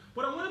time.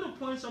 But I wanted to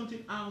point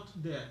something out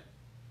there.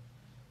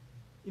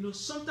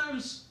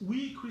 Sometimes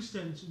we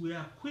Christians, we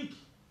are quick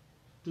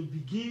to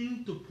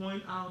begin to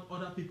point out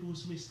other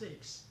people's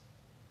mistakes.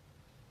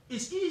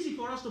 It's easy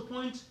for us to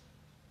point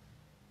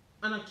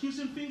an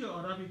accusing finger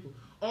at other people.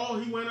 Oh,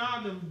 he went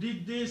out and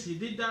did this, he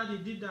did that, he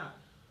did that.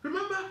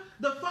 Remember,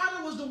 the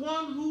father was the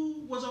one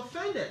who was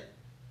offended.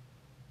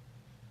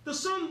 The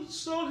son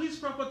stole his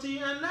property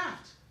and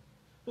left.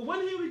 But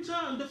when he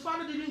returned, the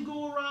father didn't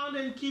go around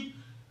and keep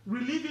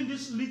reliving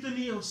this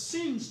litany of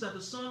sins that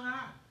the son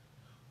had.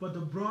 But the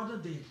brother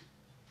did.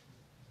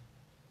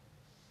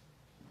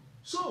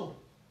 So,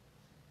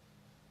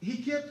 he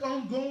kept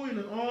on going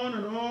and on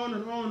and on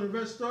and on. In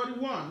verse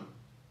 31,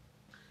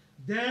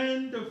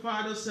 then the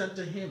father said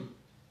to him,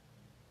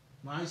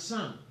 my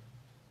son,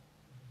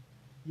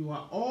 you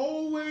are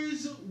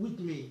always with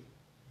me,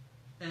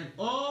 and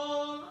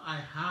all I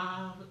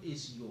have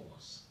is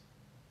yours.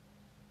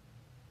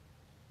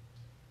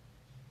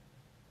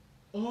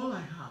 All I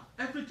have,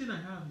 everything I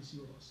have is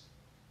yours.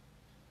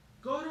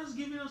 God has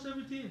given us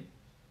everything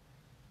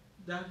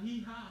that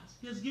he has.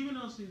 He has given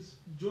us his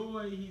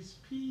joy, his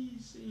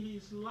peace,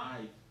 his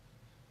life.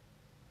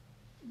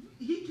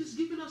 He has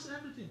given us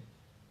everything.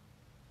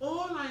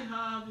 All I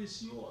have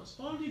is yours.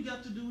 All you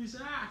got to do is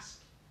ask.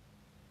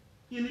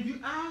 And if you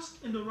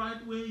ask in the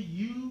right way,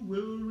 you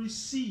will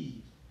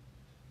receive.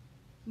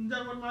 Isn't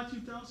that what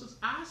Matthew tells us?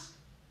 Ask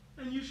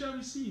and you shall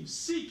receive.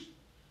 Seek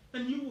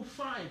and you will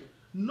find.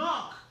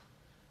 Knock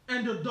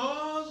and the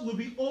doors will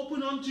be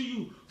open unto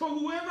you. For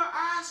whoever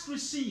asks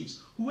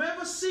receives.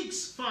 Whoever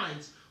seeks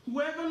finds.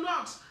 Whoever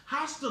knocks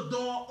has the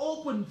door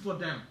open for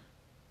them.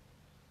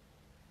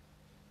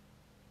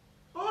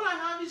 All I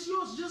have is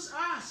yours. Just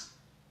ask.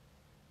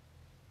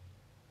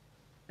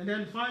 And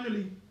then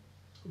finally,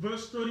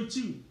 verse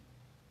 32.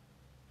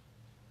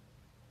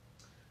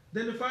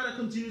 Then the father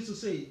continues to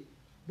say,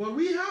 but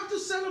we have to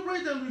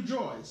celebrate and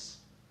rejoice,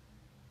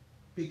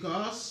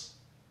 because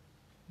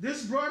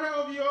this brother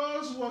of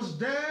yours was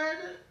dead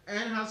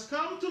and has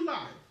come to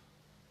life.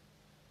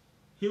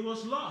 He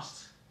was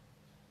lost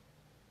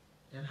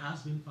and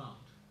has been found.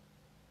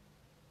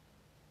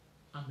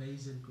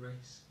 Amazing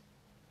grace.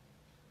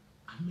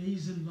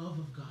 Amazing love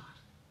of God.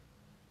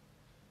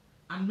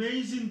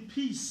 Amazing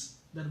peace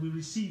that we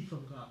receive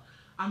from God.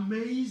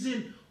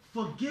 Amazing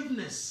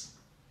forgiveness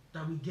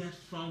that we get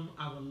from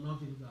our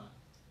loving God.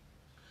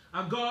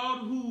 A God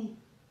who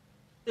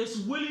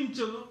is willing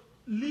to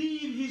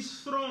leave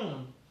his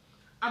throne.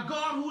 A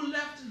God who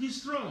left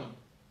his throne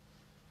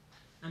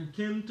and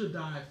came to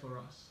die for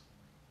us.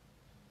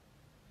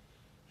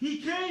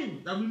 He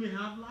came that we may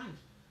have life.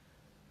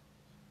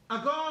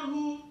 A God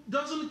who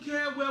doesn't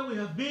care where we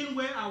have been,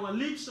 where our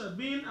lips have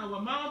been,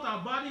 our mouth,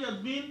 our body has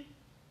been.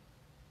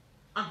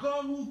 A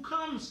God who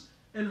comes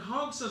and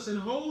hugs us and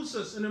holds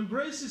us and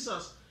embraces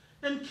us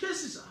and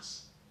kisses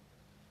us.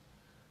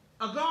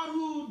 A God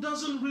who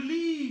doesn't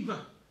relieve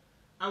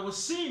our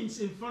sins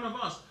in front of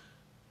us.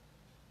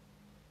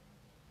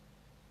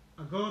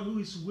 a God who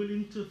is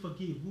willing to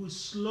forgive, who is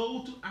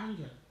slow to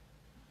anger,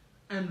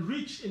 and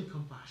rich in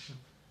compassion.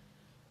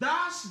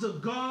 That's the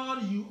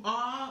God you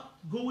are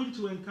going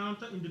to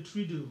encounter in the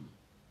Triduum.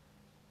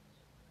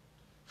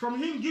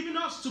 From him giving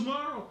us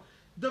tomorrow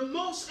the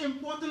most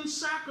important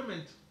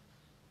sacrament,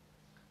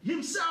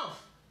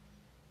 himself,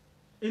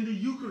 in the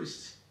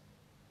Eucharist.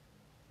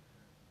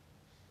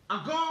 A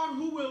God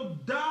who will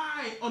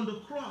die on the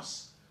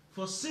cross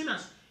for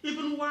sinners,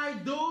 even while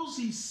those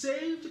he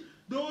saved,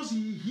 those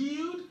he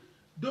healed,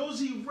 those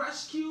he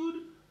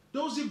rescued,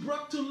 those he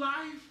brought to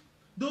life,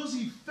 those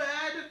he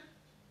fed,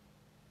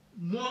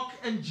 mock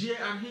and jeer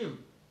at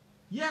him.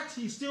 Yet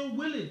he's still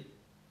willing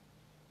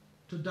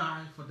to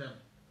die for them.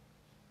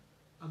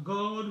 A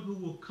God who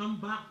will come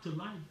back to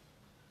life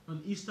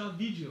on Easter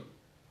Vigil,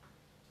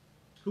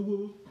 who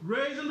will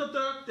raise on the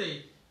third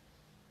day.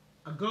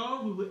 A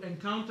God who will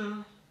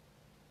encounter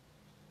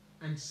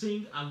and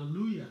sing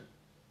Alleluia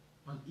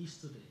on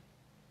Easter Day.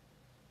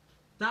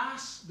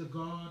 That's the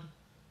God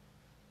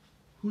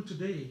who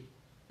today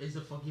is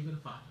the forgiving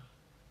Father.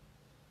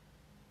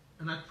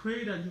 And I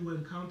pray that you will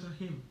encounter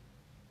him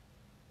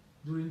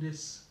during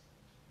this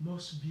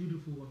most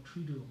beautiful of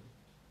Triduum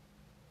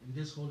in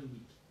this Holy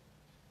Week.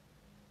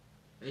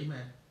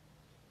 Amen.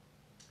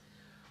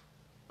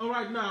 All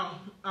right, now,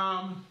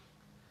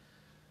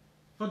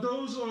 for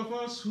those of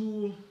us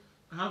who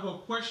have a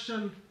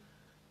question,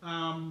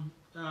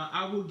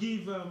 I will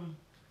give,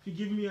 if you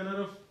give me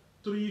another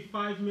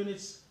 3-5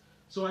 minutes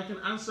so I can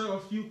answer a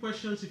few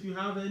questions if you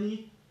have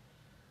any.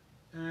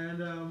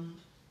 And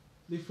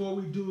before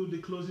we do the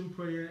closing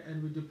prayer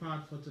and we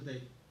depart for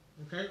today.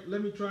 Okay,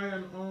 let me try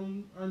and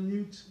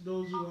unmute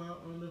those who are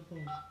on the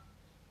phone.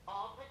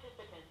 All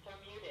participants are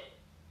muted.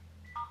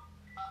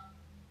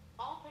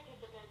 All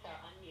participants are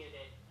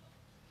unmuted.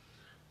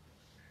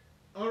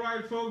 All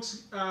right,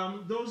 folks,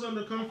 those on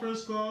the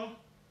conference call,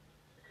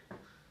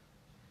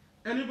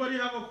 anybody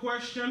have a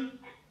question?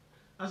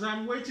 As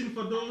I'm waiting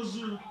for those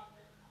who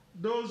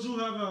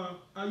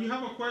have you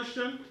have a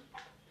question?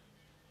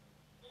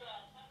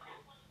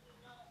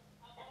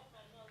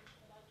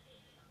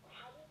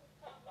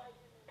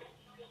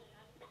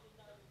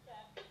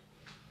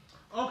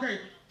 Okay.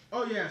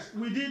 Oh yes,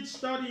 we did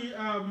study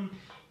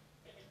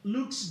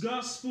Luke's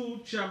Gospel,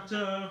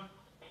 chapter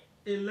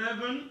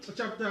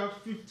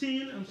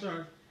 15. I'm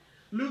sorry,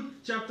 Luke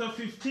chapter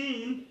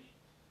 15,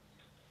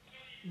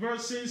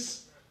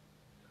 verses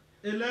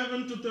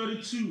 11 to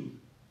 32.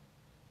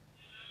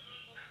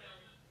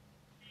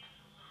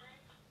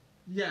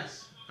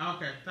 Yes.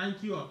 Okay.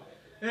 Thank you all.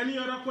 Any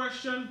other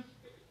question?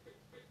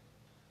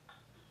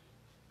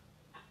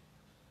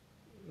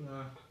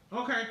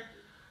 Okay.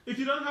 If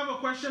you don't have a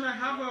question, I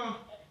have a...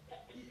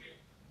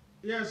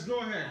 Yes, go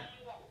ahead.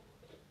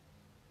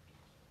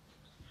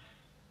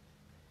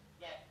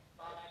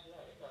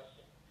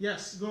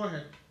 Yes, go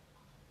ahead.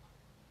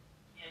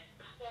 Yes.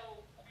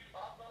 So,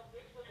 although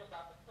this was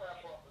about the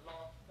parable of the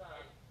lost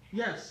son,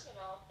 Yes. it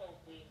can also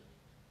be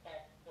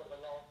for the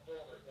lost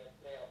daughters as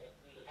well.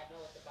 I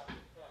know it's about the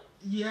son.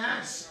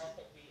 Yes. It can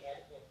also be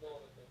as for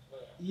daughters as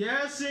well.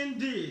 Yes,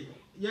 indeed.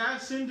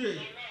 Yes,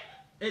 indeed.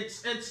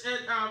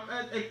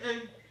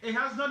 It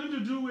has nothing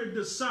to do with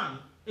the son.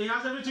 It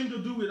has everything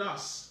to do with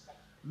us.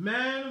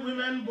 Men,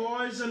 women,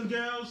 boys, and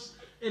girls.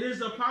 It is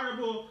the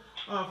parable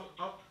of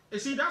you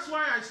see, that's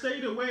why I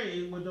stayed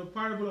away with the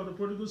parable of the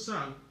prodigal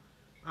son.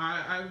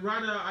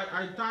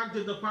 I tagged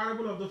it the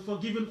parable of the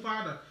forgiven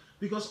father.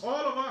 Because all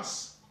of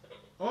us,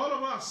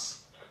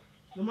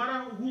 no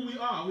matter who we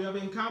are, we have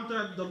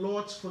encountered the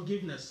Lord's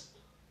forgiveness.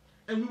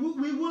 And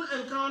we will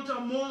encounter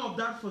more of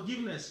that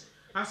forgiveness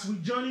as we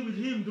journey with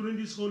him during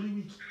this Holy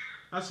Week,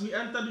 as we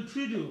enter the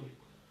Triduum.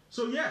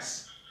 So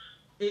yes,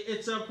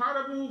 it's a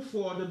parable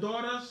for the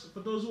daughters.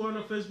 For those who are on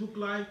the Facebook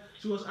Live,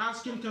 she was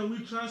asking, can we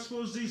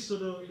transpose this to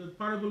the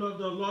parable of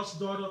the lost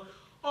daughter?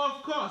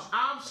 Of course,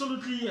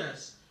 absolutely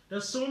yes.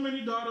 There's so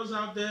many daughters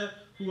out there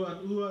who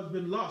have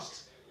been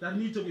lost that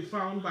need to be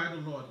found by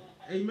the Lord.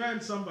 Amen,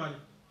 somebody.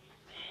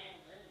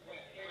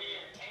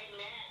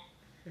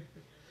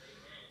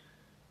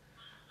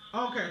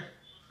 Okay,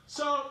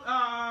 so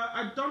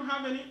I don't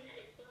have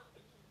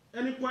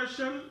any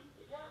question.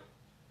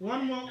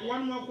 One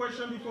more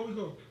question before we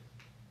go.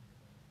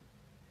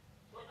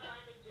 What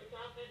time is your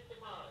conference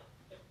tomorrow?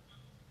 7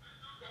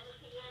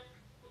 p.m.?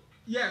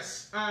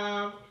 Yes.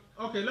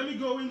 Okay, let me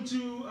go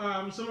into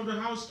some of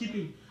the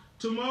housekeeping.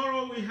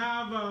 Tomorrow we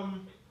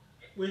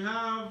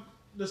have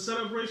the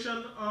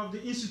celebration of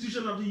the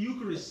institution of the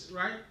Eucharist,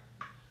 right?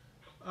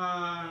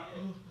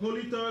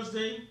 Holy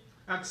Thursday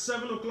at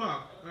 7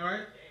 o'clock. All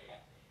right,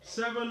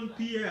 7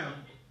 p.m.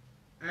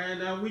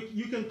 And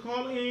you can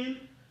call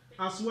in,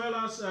 as well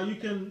as you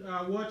can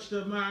watch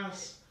the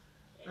Mass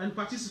and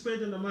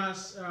participate in the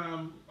Mass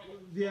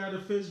via the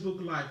Facebook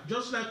Live,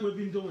 just like we've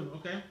been doing,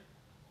 okay?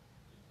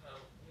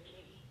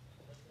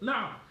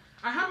 Now,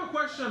 I have a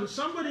question.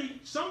 Somebody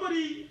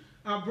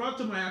brought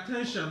to my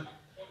attention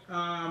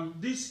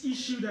this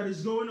issue that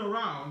is going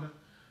around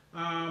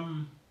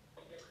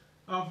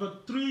of a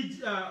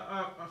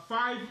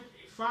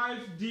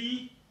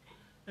 5D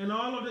and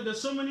all of that.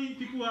 There's so many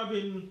people who have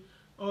been,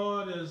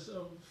 oh, there's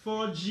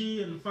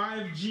 4G and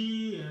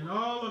 5G and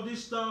all of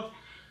this stuff.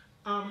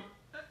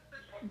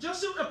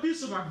 Just a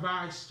piece of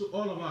advice to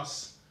all of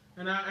us,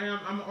 and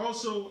I'm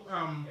also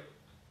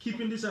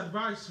keeping this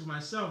advice for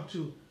myself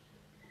too.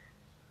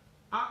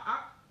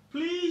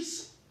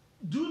 Please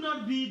do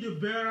not be the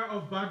bearer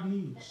of bad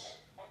news.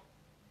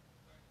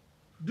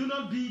 Do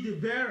not be the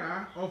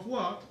bearer of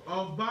what?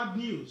 Of bad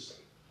news.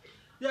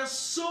 There are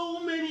so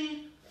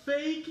many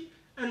fake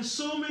and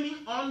so many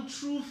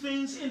untrue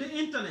things in the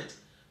internet.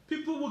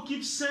 People will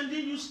keep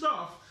sending you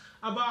stuff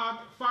about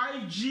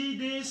 5G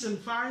this and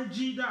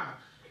 5G that.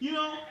 You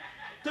know,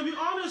 to be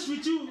honest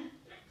with you,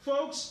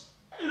 folks,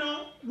 you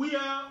know, we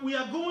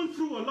are going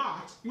through a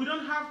lot. We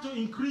don't have to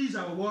increase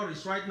our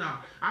worries right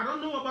now. I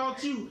don't know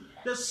about you.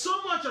 There's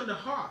so much on the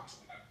heart.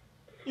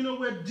 You know,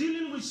 we're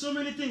dealing with so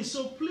many things.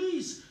 So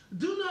please,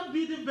 do not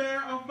be the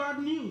bearer of bad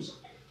news.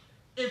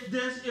 If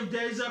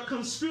there is a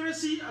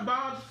conspiracy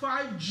about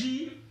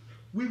 5G,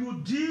 we will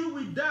deal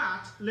with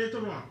that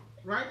later on,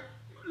 right?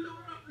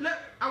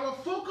 Our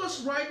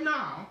focus right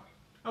now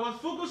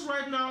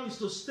is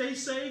to stay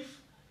safe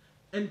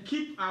and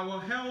keep our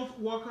health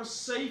workers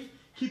safe,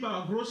 keep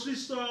our grocery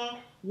store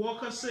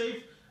workers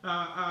safe,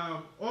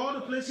 all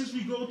the places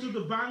we go to,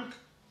 the bank,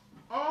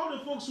 all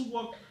the folks who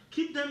work,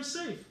 keep them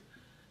safe.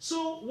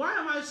 So why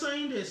am I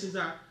saying this is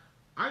that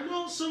I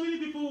know so many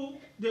people,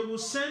 they will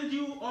send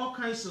you all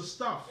kinds of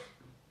stuff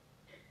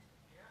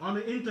on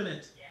the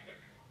internet.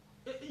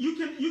 You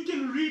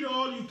can read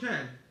all you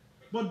can,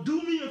 but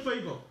do me a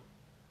favor.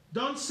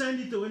 Don't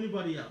send it to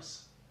anybody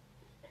else.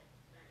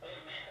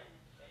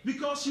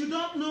 Because you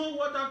don't know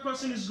what that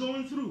person is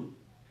going through.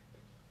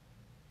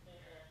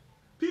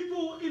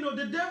 People, you know,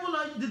 the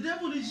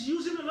devil is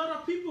using a lot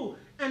of people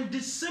and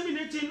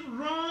disseminating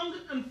wrong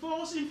and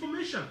false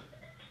information.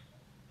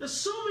 There's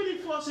so many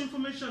false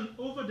information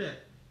over there.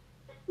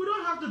 We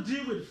don't have to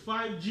deal with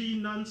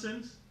 5G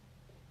nonsense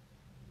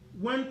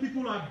when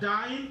people are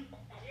dying.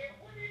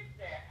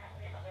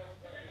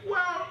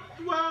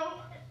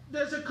 Well,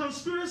 there's a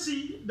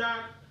conspiracy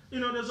that, you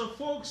know, there's a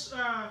folks,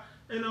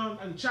 you know,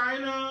 in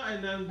China,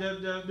 and then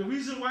the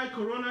reason why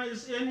Corona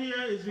is in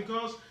here is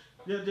because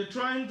they're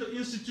trying to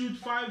institute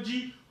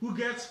 5G. Who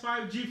gets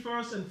 5G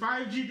first and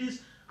 5G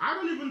this? I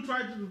don't even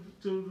try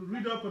to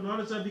read up on all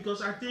of that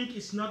because I think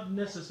it's not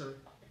necessary.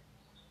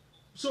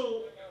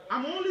 So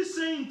I'm only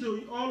saying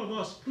to all of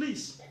us,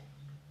 please,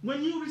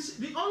 when you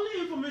the only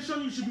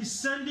information you should be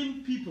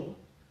sending people,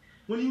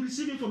 when you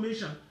receive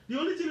information, the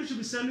only thing you should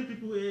be sending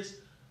people is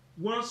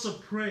words of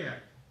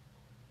prayer.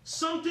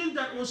 Something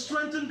that will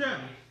strengthen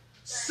them.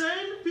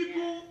 Send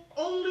people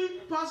only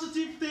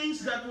positive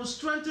things that will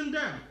strengthen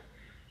them.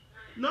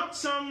 Not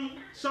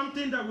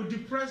something that will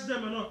depress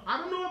them or not. I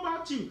don't know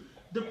about you.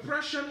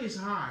 Depression is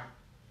high.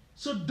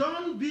 So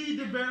don't be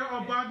the bearer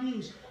of bad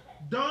news.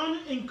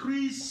 Don't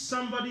increase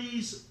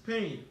somebody's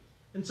pain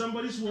and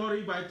somebody's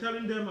worry by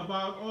telling them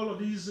about all of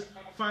these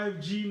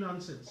 5G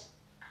nonsense.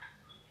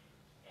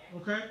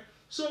 Okay?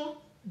 So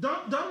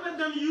don't let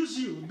them use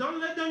you. Don't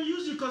let them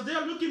use you because they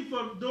are looking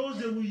for those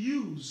they will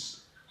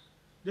use.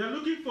 They are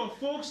looking for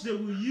folks they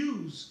will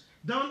use.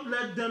 Don't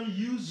let them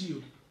use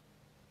you.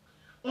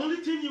 Only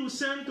thing you will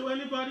send to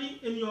anybody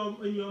in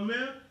your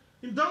mail,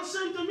 don't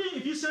send to me.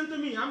 If you send to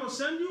me, I'm gonna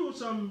send you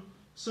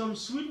some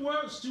sweet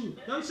words too.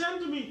 Don't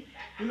send to me,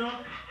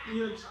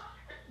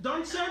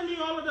 don't send me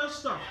all of that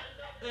stuff.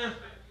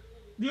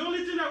 The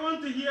only thing I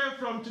want to hear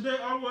from today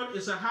onward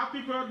is a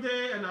happy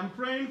birthday and I'm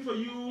praying for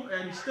you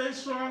and stay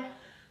strong.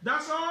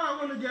 That's all I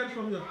want to get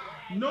from you.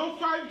 No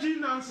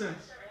 5G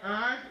nonsense. All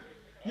right?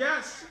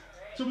 Yes,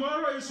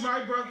 tomorrow is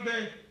my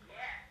birthday.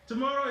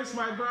 Tomorrow is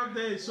my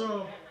birthday,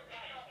 so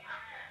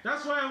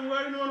that's why I'm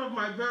wearing one of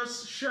my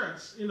best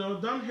shirts. You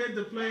know, don't hate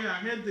the player,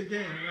 hate the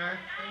game, right?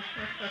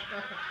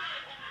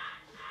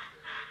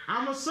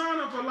 I'm a son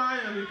of a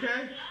lion,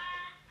 okay?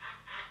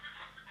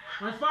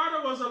 My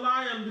father was a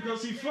lion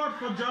because he fought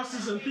for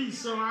justice and peace,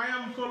 so I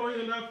am following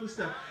in that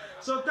footstep.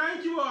 So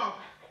thank you all.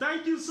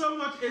 Thank you so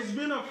much. It's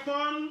been a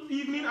fun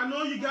evening. I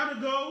know you got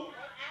to go.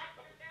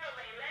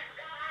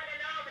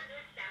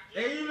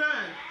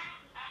 Amen.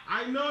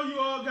 I know you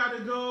all got to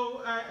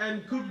go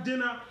and cook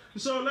dinner.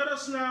 So let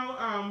us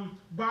now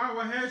bow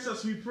our heads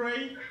as we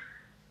pray.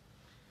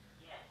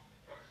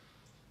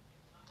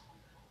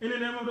 In the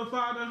name of the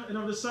Father, and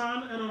of the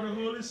Son, and of the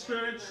Holy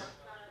Spirit.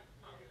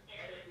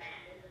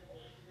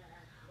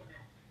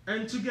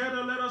 And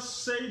together let us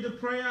say the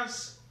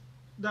prayers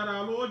that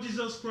our Lord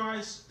Jesus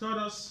Christ taught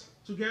us.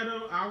 Together,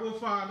 our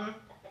Father,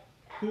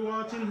 who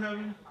art in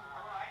heaven,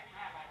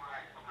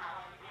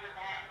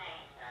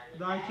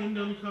 thy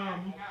kingdom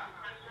come,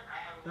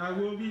 thy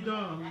will be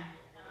done,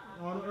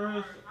 on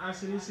earth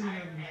as it is in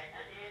heaven.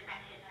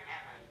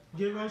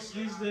 Give us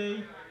this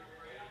day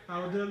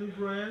our daily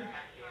bread,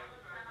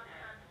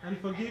 and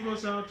forgive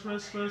us our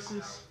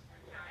trespasses,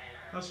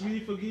 as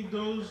we forgive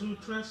those who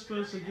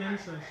trespass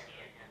against us.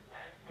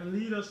 And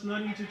lead us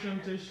not into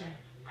temptation,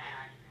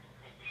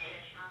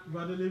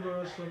 but deliver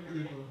us from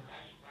evil.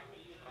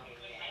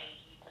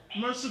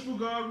 Merciful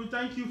God, we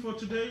thank you for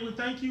today. We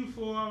thank you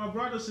for our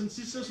brothers and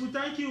sisters. We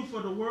thank you for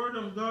the word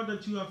of God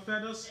that you have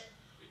fed us.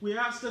 We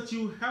ask that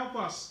you help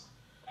us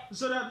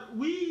so that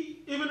we,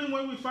 even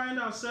when we find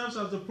ourselves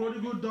as the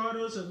prodigal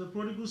daughters, as the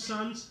prodigal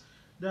sons,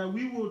 that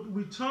we would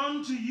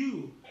return to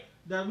you,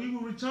 that we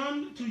will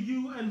return to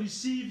you and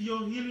receive your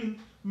healing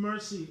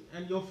mercy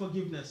and your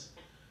forgiveness.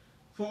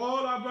 For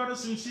all our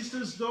brothers and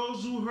sisters,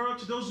 those who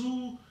hurt, those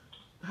who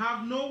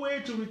have no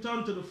way to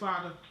return to the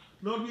Father,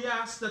 Lord, we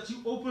ask that you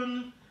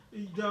open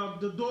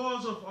the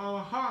doors of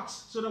our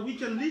hearts so that we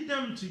can lead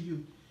them to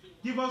you.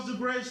 Give us the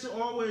grace to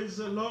always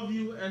love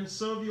you and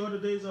serve you all the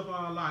days of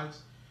our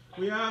lives.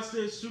 We ask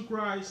this through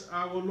Christ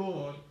our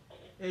Lord.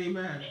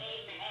 Amen.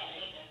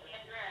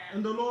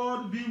 And the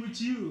Lord be with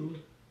you.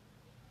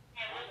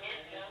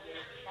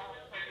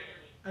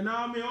 And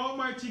now may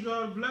Almighty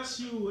God bless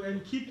you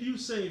and keep you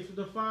safe,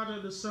 the Father,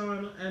 the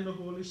Son, and the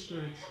Holy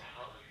Spirit.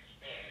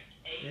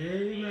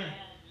 Amen.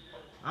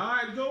 All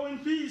right, go in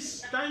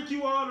peace. Thank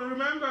you all.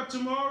 Remember,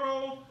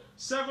 tomorrow,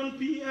 7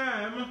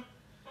 p.m.,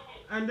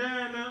 and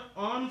then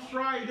on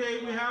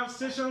Friday, we have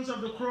Stations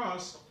of the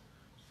Cross.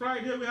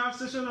 Friday, we have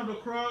Station of the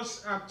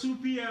Cross at 2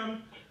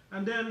 p.m.,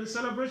 and then the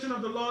celebration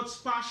of the Lord's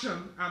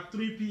Passion at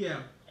 3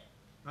 p.m.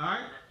 All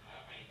right?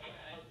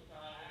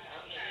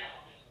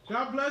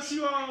 God bless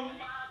you all.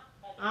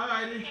 All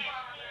righty.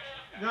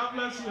 God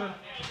bless you all.